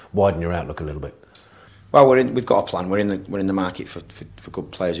got to widen your outlook a little bit? Well, we've got a plan. We're in the market for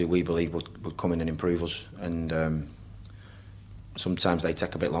good players who we believe would come in and improve us, and sometimes they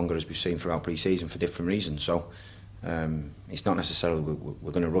take a bit longer, as we've seen throughout pre-season, for different reasons. So it's not necessarily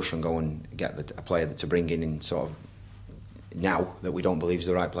we're going to rush and go and get a player to bring in sort of now that we don't believe is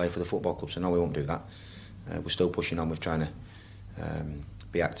the right player for the football club. So no, we won't do that. We're still pushing on with trying to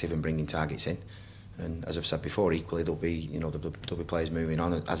be active and bringing targets in. And as I've said before, equally there'll be players moving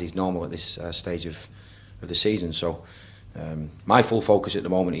on, as is normal at this stage of the season. So my full focus at the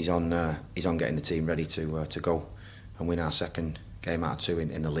moment is on getting the team ready to go and win our second game out of two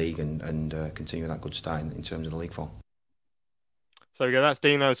in the league and continue that good start in terms of the league form. So yeah, that's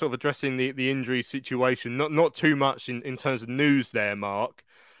Dino sort of addressing the injury situation. Not too much in terms of news there, Mark.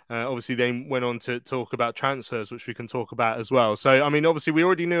 Obviously, they went on to talk about transfers, which we can talk about as well. So, I mean, obviously, we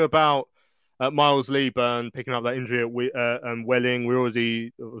already knew about Miles Leeburn picking up that injury at Welling. We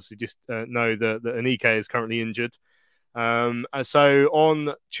obviously just know that Anike is currently injured. And so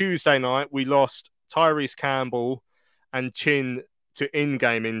on Tuesday night, we lost Tyrese Campbell and Chin to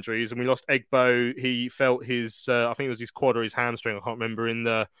in-game injuries, and we lost Egbo. He felt his, I think it was his quad or his hamstring, I can't remember, in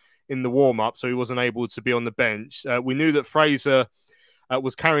the warm-up, so he wasn't able to be on the bench. We knew that Fraser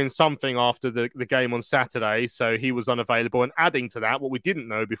was carrying something after the game on Saturday, so he was unavailable. And adding to that, what we didn't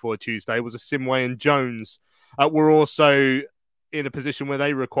know before Tuesday was Asimwe and Jones were also in a position where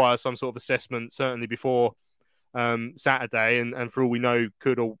they require some sort of assessment, certainly before Saturday, and for all we know,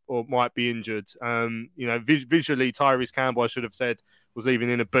 could or might be injured. Visually, Tyrese Campbell, I should have said, was leaving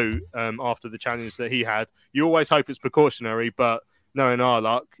in a boot after the challenge that he had. You always hope it's precautionary, but knowing our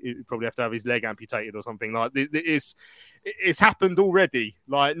luck, he'd probably have to have his leg amputated or something. Like it's happened already.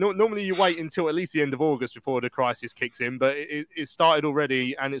 Like normally you wait until at least the end of August before the crisis kicks in, but it started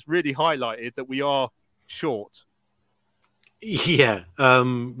already, and it's really highlighted that we are short. Yeah,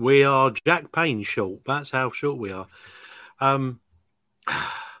 we are Jack Payne short. That's how short we are.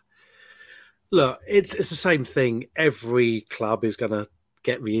 Look, it's the same thing. Every club is going to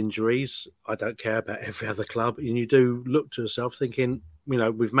get the injuries. I don't care about every other club. And you do look to yourself thinking,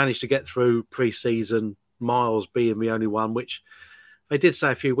 we've managed to get through pre-season, Miles being the only one, which they did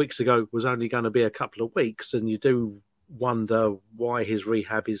say a few weeks ago was only going to be a couple of weeks. And you do wonder why his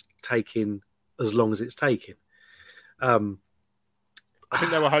rehab is taking as long as it's taking. I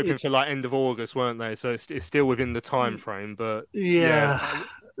think they were hoping for end of August, weren't they? So it's still within the time frame, but yeah.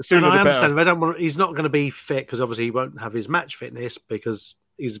 And I understand they don't want. He's not going to be fit because obviously he won't have his match fitness because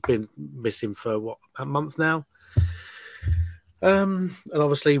he's been missing for a month now. And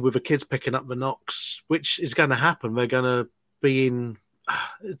obviously with the kids picking up the knocks, which is going to happen, they're going to be in.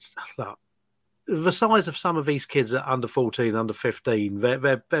 It's like, the size of some of these kids at under 14, under 15.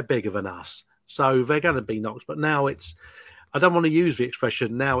 They're bigger than us, so they're going to be knocks. But now it's. I don't want to use the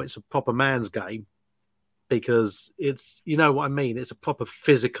expression now it's a proper man's game because it's, you know what I mean? It's a proper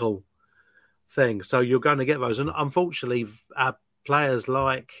physical thing. So you're going to get those. And unfortunately, our players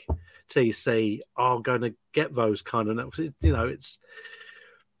like TC are going to get those kind of, it's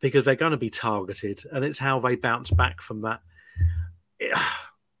because they're going to be targeted, and it's how they bounce back from that.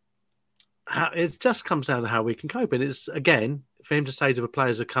 It just comes down to how we can cope. And it's, again, for him to say to the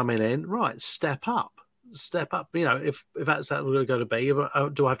players that are coming in, right, step up. You know, if that's how we're going to be,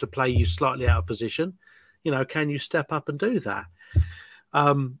 do I have to play you slightly out of position? You know, can you step up and do that?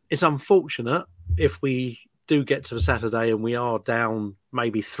 It's unfortunate if we do get to the Saturday and we are down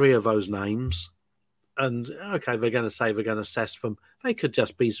maybe 3 of those names, and okay, they're going to say they're going to assess them. They could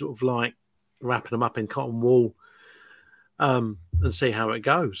just be sort of like wrapping them up in cotton wool and see how it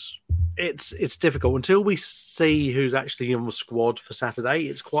goes. It's difficult until we see who's actually in the squad for Saturday.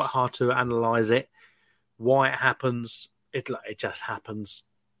 It's quite hard to analyse it, why it happens. It just happens.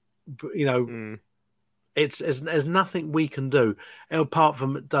 You know, there's nothing we can do apart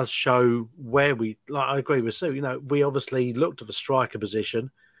from it does show where we. Like I agree with Sue. You know, we obviously looked at the striker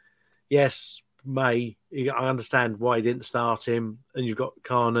position. Yes, I understand why he didn't start him, and you've got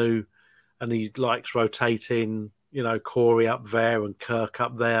Carnu, and he likes rotating. You know, Corey up there and Kirk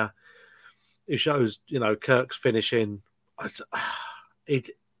up there. It shows, you know, Kirk's finishing.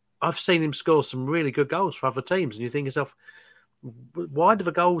 I've seen him score some really good goals for other teams, and you think to yourself, why do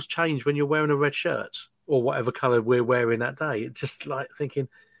the goals change when you're wearing a red shirt or whatever colour we're wearing that day? It's just like thinking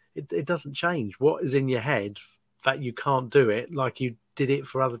it doesn't change. What is in your head that you can't do it like you did it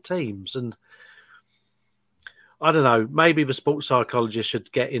for other teams? And I don't know, maybe the sports psychologist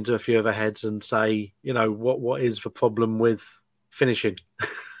should get into a few of their heads and say, you know, what is the problem with finishing?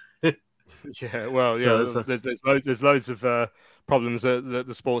 Yeah, well, there's loads of problems that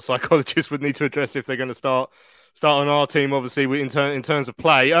the sports psychologist would need to address if they're going to start on our team. Obviously, in terms of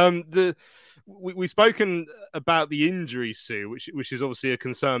play, we've spoken about the injuries, Sue, which is obviously a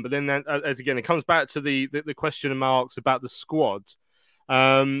concern. But then, as again, it comes back to the question marks about the squad.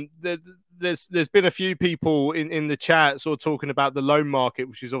 There's been a few people in the chat sort of talking about the loan market,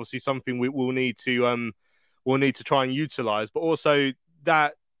 which is obviously something we'll need to try and utilise, but also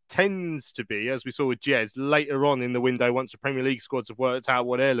that tends to be, as we saw with Jez, later on in the window once the Premier League squads have worked out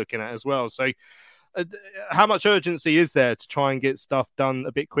what they're looking at as well. So how much urgency is there to try and get stuff done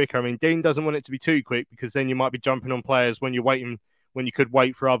a bit quicker? I mean, Dean doesn't want it to be too quick because then you might be jumping on players when you could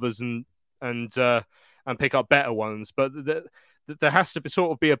wait for others and pick up better ones. But there has to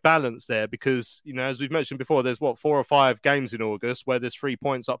sort of be a balance there because, you know, as we've mentioned before, there's 4 or 5 games in August where there's 3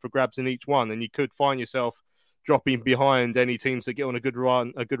 points up for grabs in each one, and you could find yourself dropping behind any teams that get on a good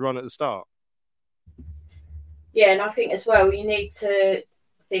run at the start. Yeah, and I think as well you need to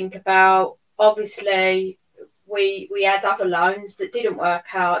think about, obviously we had other loans that didn't work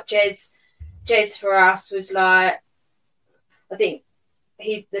out. Jez for us was like, I think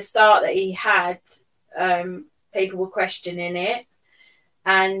the start that he had, people were questioning it,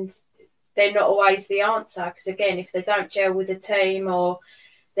 and they're not always the answer because, again, if they don't gel with the team or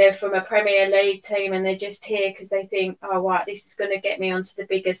they're from a Premier League team and they're just here because they think, oh, right, this is going to get me onto the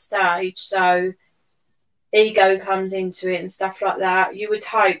bigger stage. So ego comes into it and stuff like that. You would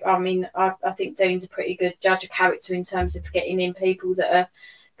hope, I mean, I think Dean's a pretty good judge of character in terms of getting in people that are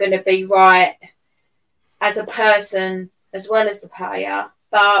going to be right as a person as well as the player.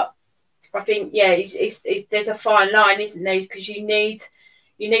 But I think, yeah, there's a fine line, isn't there? Because you need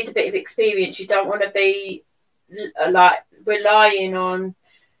a bit of experience. You don't want to be like relying on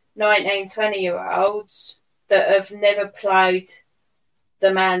 19, 20-year-olds that have never played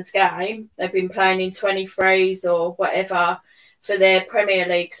the man's game. They've been playing in 23s or whatever for their Premier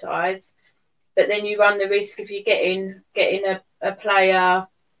League sides. But then you run the risk if you're getting a player,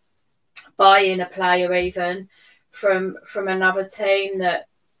 buying a player even from another team, that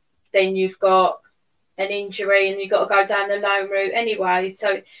then you've got an injury and you've got to go down the loan route anyway.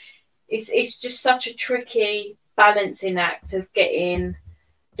 So it's just such a tricky balancing act of getting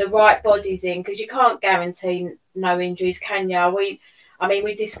the right bodies in, because you can't guarantee no injuries, can you?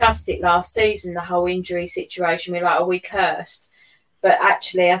 We discussed it last season, the whole injury situation. We're like, are we cursed? But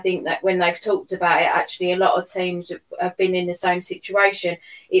actually, I think that when they've talked about it, actually a lot of teams have been in the same situation.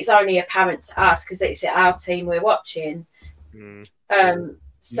 It's only apparent to us because it's our team we're watching. I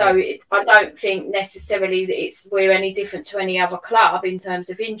don't think necessarily that we're any different to any other club in terms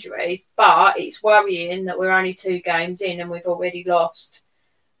of injuries, but it's worrying that we're only 2 games in and we've already lost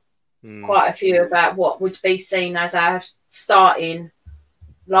quite a few about what would be seen as our starting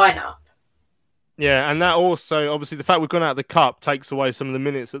lineup. Yeah, and that also, obviously, the fact we've gone out of the cup takes away some of the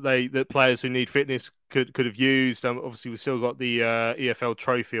minutes that players who need fitness could have used. Obviously, we've still got the EFL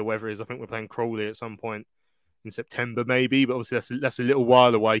trophy or whatever it is. I think we're playing Crawley at some point in September, maybe, but obviously that's a little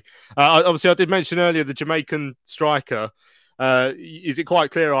while away. Obviously, I did mention earlier the Jamaican striker. Is it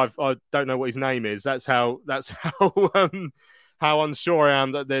quite clear? I don't know what his name is. That's how how unsure I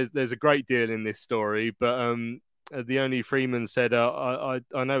am that there's a great deal in this story. But the only Freeman said, I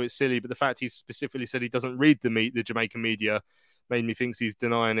know it's silly, but the fact he specifically said he doesn't read the Jamaican media made me think he's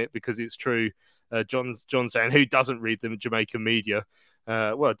denying it because it's true. John's saying, who doesn't read the Jamaican media?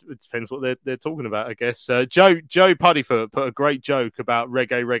 Well, it depends what they're talking about, I guess. Joe Puddyfoot put a great joke about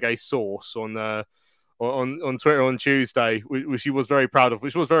reggae sauce on Twitter on Tuesday, which he was very proud of,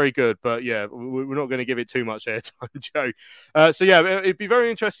 which was very good. But yeah, we're not going to give it too much airtime, Joe. So yeah, it'd be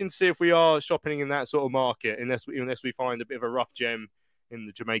very interesting to see if we are shopping in that sort of market, unless we find a bit of a rough gem in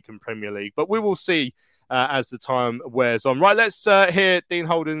the Jamaican Premier League. But we will see as the time wears on. Right, let's hear Dean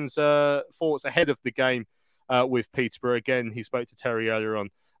Holden's thoughts ahead of the game with Peterborough. Again, he spoke to Terry earlier on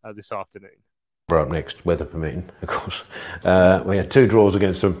this afternoon. We're up next, weather permitting, of course. We had 2 draws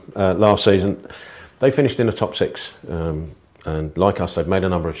against them last season. They finished in the top 6, and like us, they've made a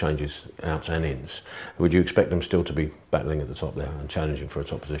number of changes, outs and ins. Would you expect them still to be battling at the top there and challenging for a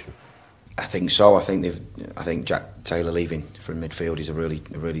top position? I think so. I think Jack Taylor leaving from midfield is a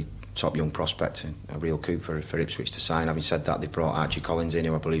really top young prospect, and a real coup for Ipswich to sign. Having said that, they've brought Archie Collins in,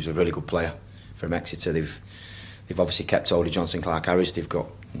 who I believe is a really good player from Exeter. They've obviously kept Oldie Johnson, Clark Harris. They've got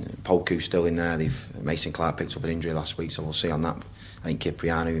Poku still in there. Mason Clark picked up an injury last week, so we'll see on that. I think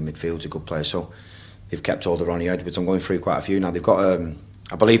Cipriano in midfield's a good player. So they've kept hold of Ronnie Edwards. I'm going through quite a few now. They've got,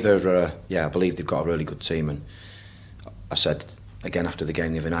 I believe they've got a really good team. And I said again after the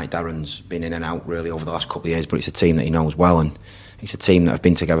game the other night, Darren's been in and out really over the last couple of years, but it's a team that he knows well, and it's a team that have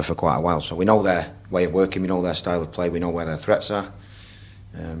been together for quite a while. So we know their way of working, we know their style of play, we know where their threats are.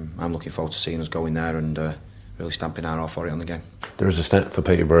 I'm looking forward to seeing us go in there and really stamping our authority on the game. There is a stat for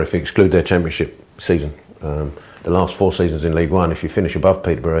Peterborough, if you exclude their championship season. The last 4 seasons in League One, if you finish above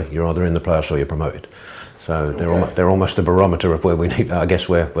Peterborough, you're either in the playoffs or you're promoted. So they're almost a barometer of where we need, I guess,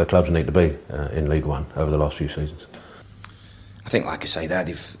 where clubs need to be in League One over the last few seasons. I think, like I say,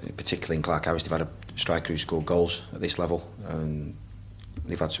 they've particularly in Clark Harris, they've had a striker who scored goals at this level, and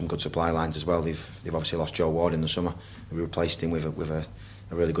they've had some good supply lines as well. They've obviously lost Joe Ward in the summer. We replaced him with a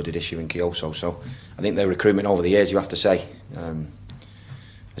really good addition in Kyoso. So I think their recruitment over the years, you have to say,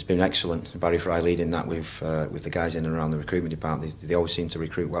 has been excellent. Barry Fry leading that with the guys in and around the recruitment department. They always seem to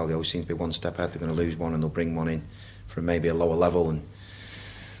recruit well. They always seem to be one step ahead. They're going to lose one and they'll bring one in from maybe a lower level. And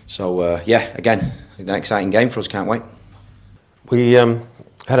so again, an exciting game for us. Can't wait. We had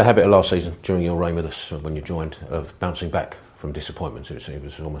a habit of last season during your reign with us when you joined of bouncing back from disappointments. It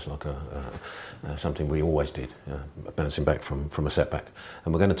was almost like something we always did, bouncing back from a setback.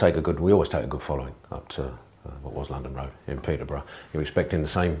 And we always take a good following up to what was London Road in Peterborough. You're expecting the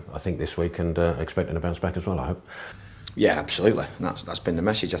same, I think, this week, and expecting a bounce back as well, I hope. Yeah, absolutely. And that's been the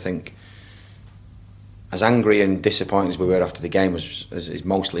message. I think as angry and disappointed as we were after the game, as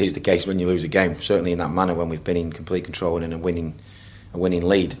mostly is the case when you lose a game, certainly in that manner when we've been in complete control and in a winning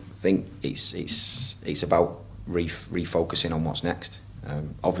lead, I think it's about refocusing on what's next.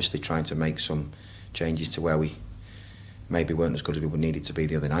 Obviously trying to make some changes to where we maybe weren't as good as we needed to be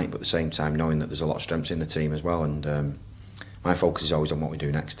the other night, but at the same time knowing that there's a lot of strengths in the team as well. And my focus is always on what we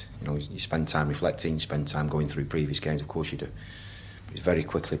do next. You know, you spend time reflecting, you spend time going through previous games, of course you do. But it's very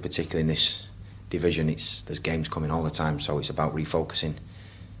quickly, particularly in this division, there's games coming all the time, so it's about refocusing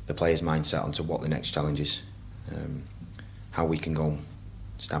the players' mindset onto what the next challenge is, how we can go and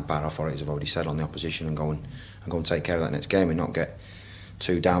stamp our authority, as I've already said, on the opposition and go and take care of that next game and not get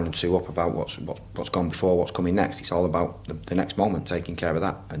too down and too up about what's gone before, what's coming next. It's all about the next moment, taking care of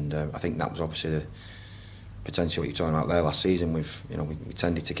that. And I think that was obviously the potential what you're talking about there last season. We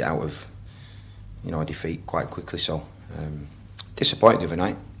tended to get out of a defeat quite quickly. So disappointed the other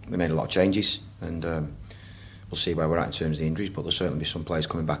night. We made a lot of changes, and we'll see where we're at in terms of the injuries. But there'll certainly be some players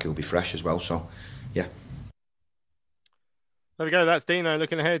coming back who will be fresh as well. So yeah. There we go. That's Dino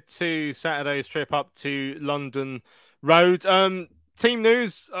looking ahead to Saturday's trip up to London Road. Team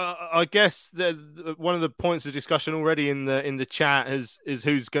news. I guess one of the points of discussion already in the chat is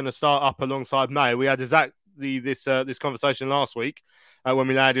who's going to start up alongside May. We had exactly this conversation last week when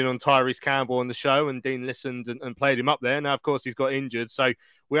we landed on Tyrese Campbell on the show, and Dean listened and played him up there. Now, of course, he's got injured, so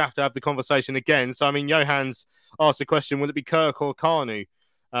we have to have the conversation again. So, I mean, Johan's asked the question: will it be Kirk or Kanu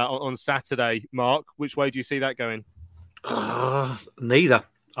on Saturday? Mark, which way do you see that going? Neither.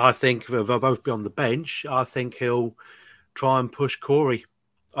 I think they'll both be on the bench. I think he'll try and push Corey.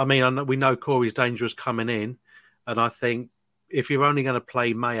 I mean, we know Corey's dangerous coming in, and I think if you're only going to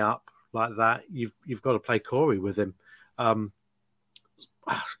play May up like that, you've got to play Corey with him. Because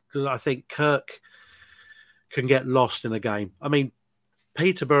I think Kirk can get lost in a game. I mean,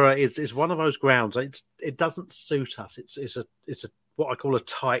 Peterborough is one of those grounds. It doesn't suit us. It's a what I call a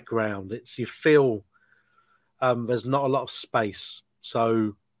tight ground. You feel There's not a lot of space.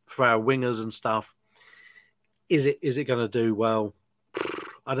 So for our wingers and stuff, is it going to do well?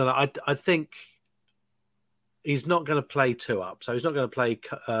 I don't know. I think he's not going to play 2 up. So he's not going to play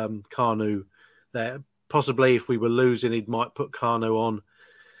Carnu there. Possibly if we were losing, he might put Carnu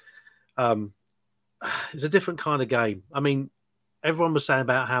on. It's a different kind of game. I mean, everyone was saying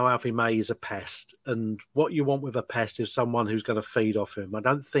about how Alfie May is a pest, and what you want with a pest is someone who's going to feed off him. I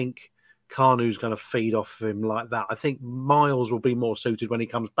don't think Carnu's going to feed off him like that. I think Miles will be more suited when he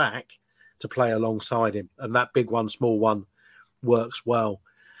comes back to play alongside him, and that big one, small one works well.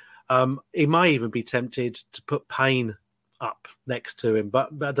 He may even be tempted to put Payne up next to him,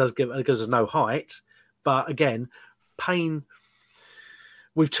 but that does give, because there's no height. But again, Payne,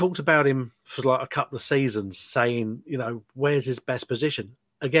 we've talked about him for like a couple of seasons, saying, you know, where's his best position?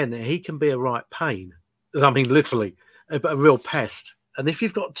 Again, he can be a right pain. I mean, literally, a real pest. And if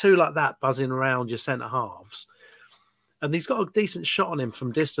you've got 2 like that buzzing around your centre halves, and he's got a decent shot on him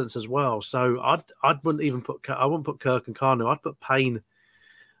from distance as well, so I wouldn't even put Kirk and Carnu. I'd put Payne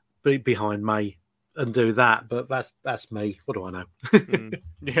behind May and do that. But that's me. What do I know?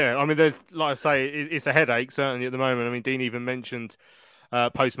 Yeah, I mean, there's, like I say, it's a headache certainly at the moment. I mean, Dean even mentioned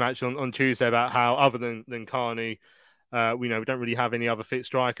post-match on Tuesday about how, other than Carney, we don't really have any other fit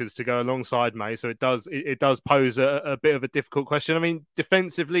strikers to go alongside May, so it does pose a bit of a difficult question. I mean,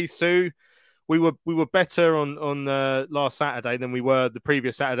 defensively, Sue, we were better on last Saturday than we were the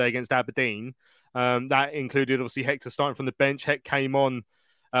previous Saturday against Aberdeen. That included obviously Hector starting from the bench. Heck came on,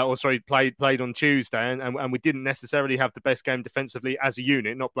 played on Tuesday, and we didn't necessarily have the best game defensively as a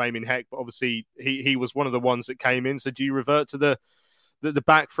unit. Not blaming Heck, but obviously he was one of the ones that came in. So do you revert to the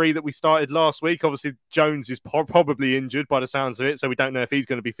back 3 that we started last week? Obviously, Jones is probably injured by the sounds of it, so we don't know if he's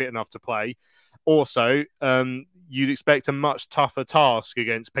going to be fit enough to play. Also, you'd expect a much tougher task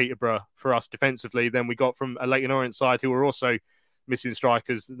against Peterborough for us defensively than we got from a Leyton Orient side who are also missing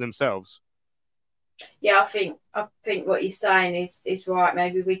strikers themselves. Yeah, I think what you're saying is right.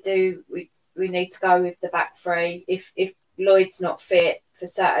 Maybe we need to go with the back 3. If Lloyd's not fit for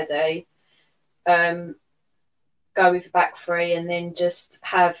Saturday, go with the back 3 and then just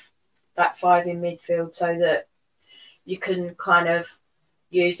have that 5 in midfield so that you can kind of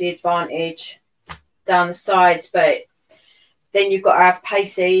use the advantage down the sides. But then you've got to have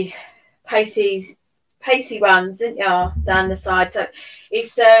pacey ones, isn't you, down the side. So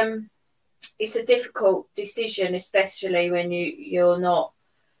it's a difficult decision, especially when you're not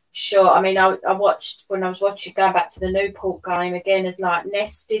sure. I mean, I watched, when I was watching, going back to the Newport game again, as like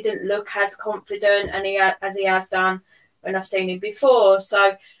Ness didn't look as confident as he has done when I've seen him before.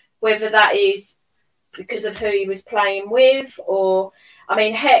 So whether that is because of who he was playing with, or, I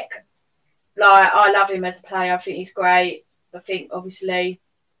mean, Heck, like, I love him as a player. I think he's great. I think obviously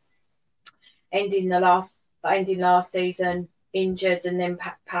ending last season injured, and then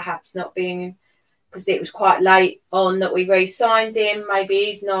perhaps not being, because it was quite late on that we re-signed him. Maybe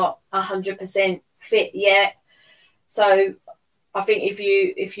he's not 100% fit yet. So I think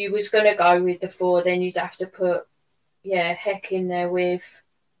if you was going to go with the 4, then you'd have to put, Heck in there with,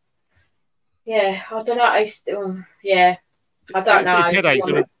 I don't know. I don't know. It's headaches.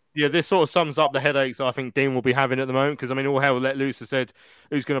 I mean, this sort of sums up the headaches I think Dean will be having at the moment, because, I mean, all hell let loose has said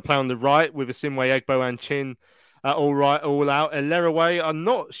who's going to play on the right with Asimwe, Egbo and Chin. All out. Leraway, I'm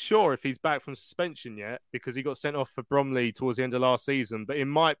not sure if he's back from suspension yet, because he got sent off for Bromley towards the end of last season, but it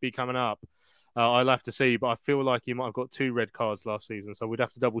might be coming up. I'll have to see, but I feel like he might have got 2 red cards last season, so we'd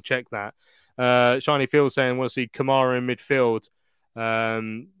have to double check that. Shiny Phil saying want to see Kamara in midfield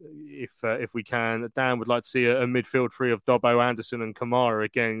if we can. Dan would like to see a midfield 3 of Dobbo, Anderson and Kamara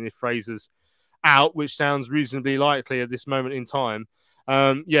again if Fraser's out, which sounds reasonably likely at this moment in time.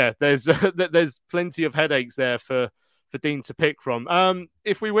 There's plenty of headaches there for Dean to pick from.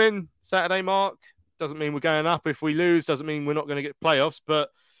 If we win Saturday, Mark, doesn't mean we're going up. If we lose, doesn't mean we're not going to get playoffs. But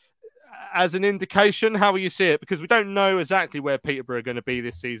as an indication, how will you see it? Because we don't know exactly where Peterborough are going to be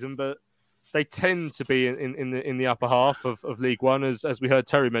this season, but they tend to be in the upper half of League One, as we heard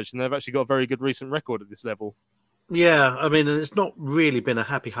Terry mention. They've actually got a very good recent record at this level. Yeah, I mean, it's not really been a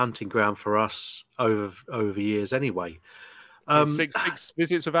happy hunting ground for us over years anyway. Six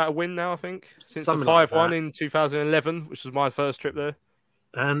visits without a win now, I think, since the 5-1 in 2011, which was my first trip there.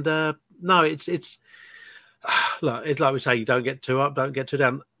 And no, it's look, it's like we say, you don't get 2 up, don't get 2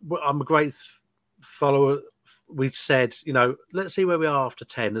 down. I'm a great follower. We've said, let's see where we are after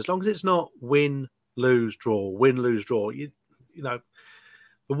 10. As long as it's not win, lose, draw. You know,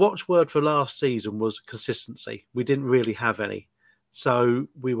 the watchword for last season was consistency. We didn't really have any, so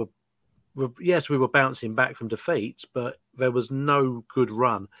we were bouncing back from defeats, but there was no good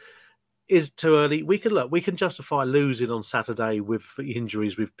run. is too early. We can justify losing on Saturday with the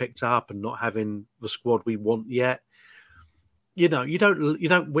injuries we've picked up and not having the squad we want yet. You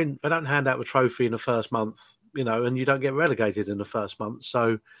don't win. They don't hand out the trophy in the first month, and you don't get relegated in the first month.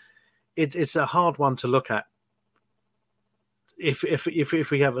 So it's a hard one to look at.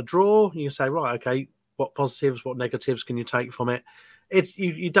 If we have a draw, you say, right, okay, what positives, what negatives can you take from it? It's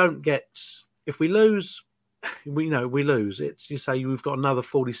you don't get. If we lose, we lose. It's, you say we've got another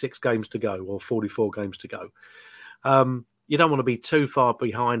 46 games to go or 44 games to go. You don't want to be too far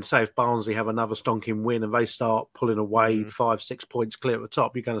behind. Say if Barnsley have another stonking win and they start pulling away 5-6 points clear at the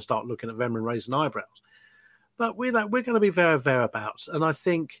top, you're going to start looking at them and raising eyebrows. But we're going to be thereabouts. And I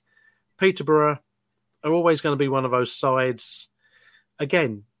think Peterborough are always going to be one of those sides.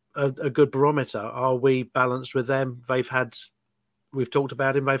 Again, a good barometer. Are we balanced with them? We've talked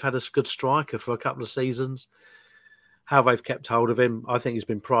about him. They've had a good striker for a couple of seasons. How they've kept hold of him, I think he's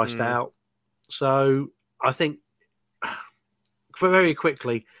been priced out. So I think very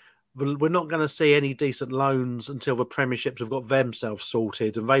quickly, we're not going to see any decent loans until the Premierships have got themselves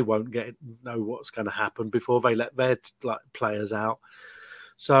sorted, and they won't know what's going to happen before they let their players out.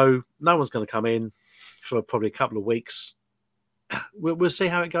 So no one's going to come in for probably a couple of weeks. We'll see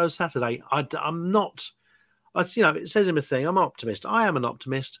how it goes Saturday. I'm not. It says in the thing, I'm an optimist. I am an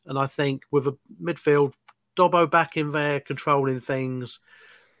optimist, and I think with a midfield, Dobbo back in there controlling things,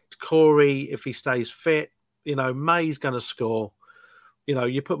 Corey, if he stays fit, May's going to score.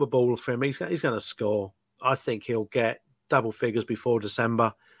 You put the ball for him, he's going to score. I think he'll get double figures before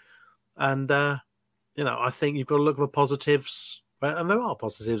December. And, I think you've got to look for positives. And there are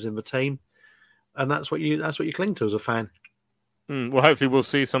positives in the team. And that's what you cling to as a fan. Well, hopefully we'll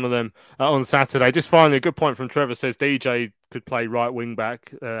see some of them on Saturday. Just finally, a good point from Trevor says DJ could play right wing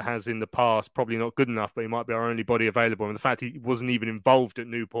back, has in the past. Probably not good enough, but he might be our only body available. And the fact he wasn't even involved at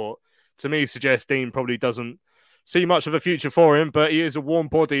Newport, to me, suggests Dean probably doesn't see much of a future for him, but he is a warm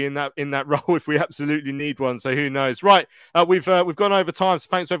body in that role if we absolutely need one. So who knows? Right, we've gone over time. So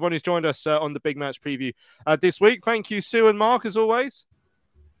thanks to everyone who's joined us on the big match preview this week. Thank you, Sue and Mark, as always.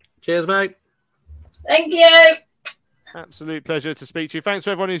 Cheers, mate. Thank you. Absolute pleasure to speak to you. Thanks to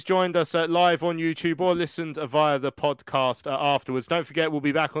everyone who's joined us live on YouTube or listened via the podcast afterwards. Don't forget, we'll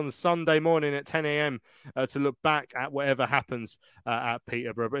be back on Sunday morning at 10 a.m. To look back at whatever happens at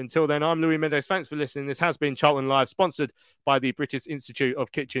Peterborough. But until then, I'm Louis Mendes. Thanks for listening. This has been Charlton Live, sponsored by the British Institute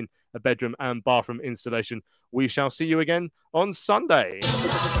of Kitchen, Bedroom and Bathroom Installation. We shall see you again on Sunday.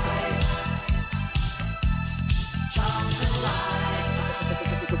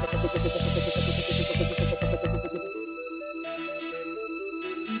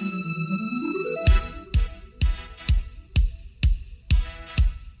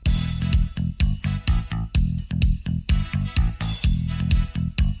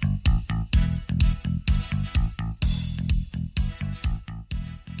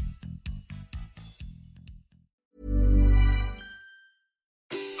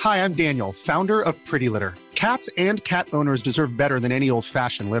 Hi, I'm Daniel, founder of Pretty Litter. Cats and cat owners deserve better than any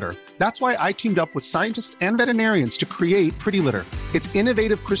old-fashioned litter. That's why I teamed up with scientists and veterinarians to create Pretty Litter. Its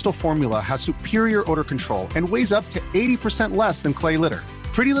innovative crystal formula has superior odor control and weighs up to 80% less than clay litter.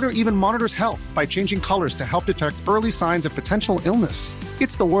 Pretty Litter even monitors health by changing colors to help detect early signs of potential illness.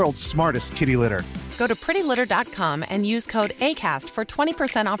 It's the world's smartest kitty litter. Go to prettylitter.com and use code ACAST for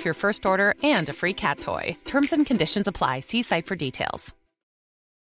 20% off your first order and a free cat toy. Terms and conditions apply. See site for details.